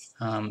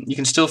 You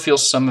can still feel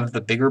some of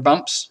the bigger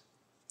bumps,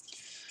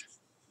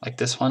 like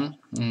this one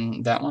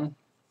and that one.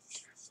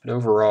 But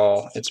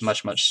overall, it's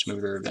much, much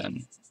smoother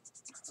than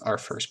our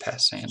first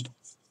pass sand.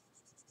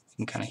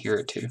 You can kind of hear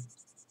it too.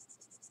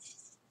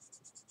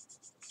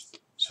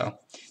 So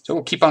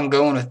we'll keep on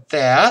going with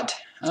that.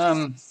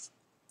 I've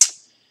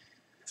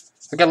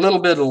got a little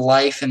bit of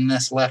life in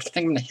this left. I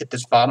think I'm going to hit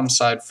this bottom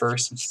side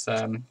first. It's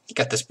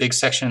got this big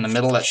section in the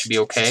middle. That should be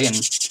okay, and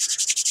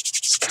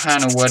it's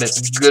kind of what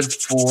it's good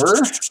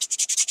for.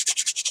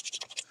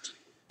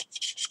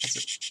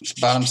 This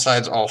bottom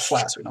side's all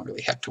flat, so we don't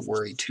really have to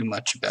worry too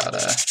much about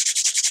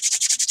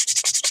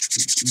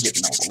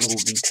getting all the little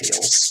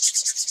details.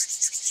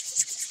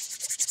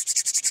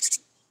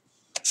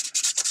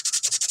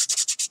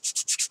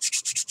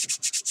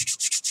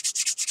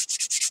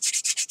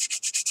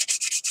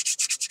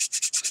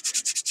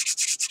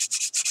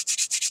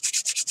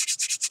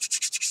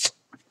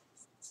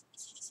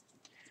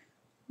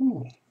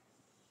 Ooh.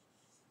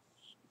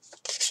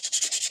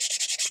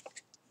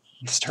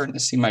 I'm starting to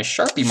see my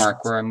Sharpie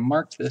mark where I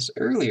marked this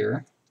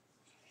earlier.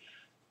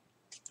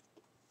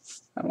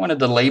 I wanted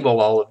to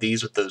label all of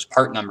these with those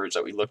part numbers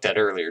that we looked at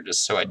earlier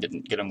just so I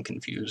didn't get them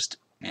confused.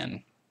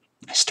 And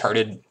I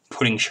started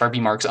putting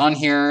Sharpie marks on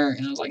here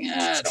and I was like,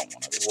 I don't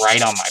want to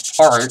write on my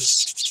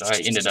parts. So I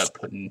ended up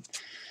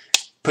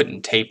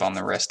putting tape on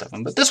the rest of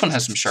them. But this one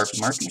has some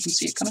Sharpie marks and you can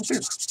see it coming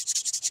through.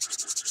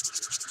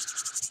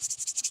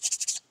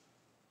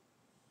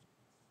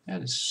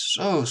 That is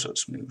so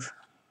smooth.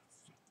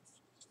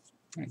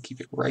 I'm going to keep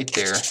it right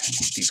there,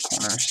 these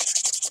corners.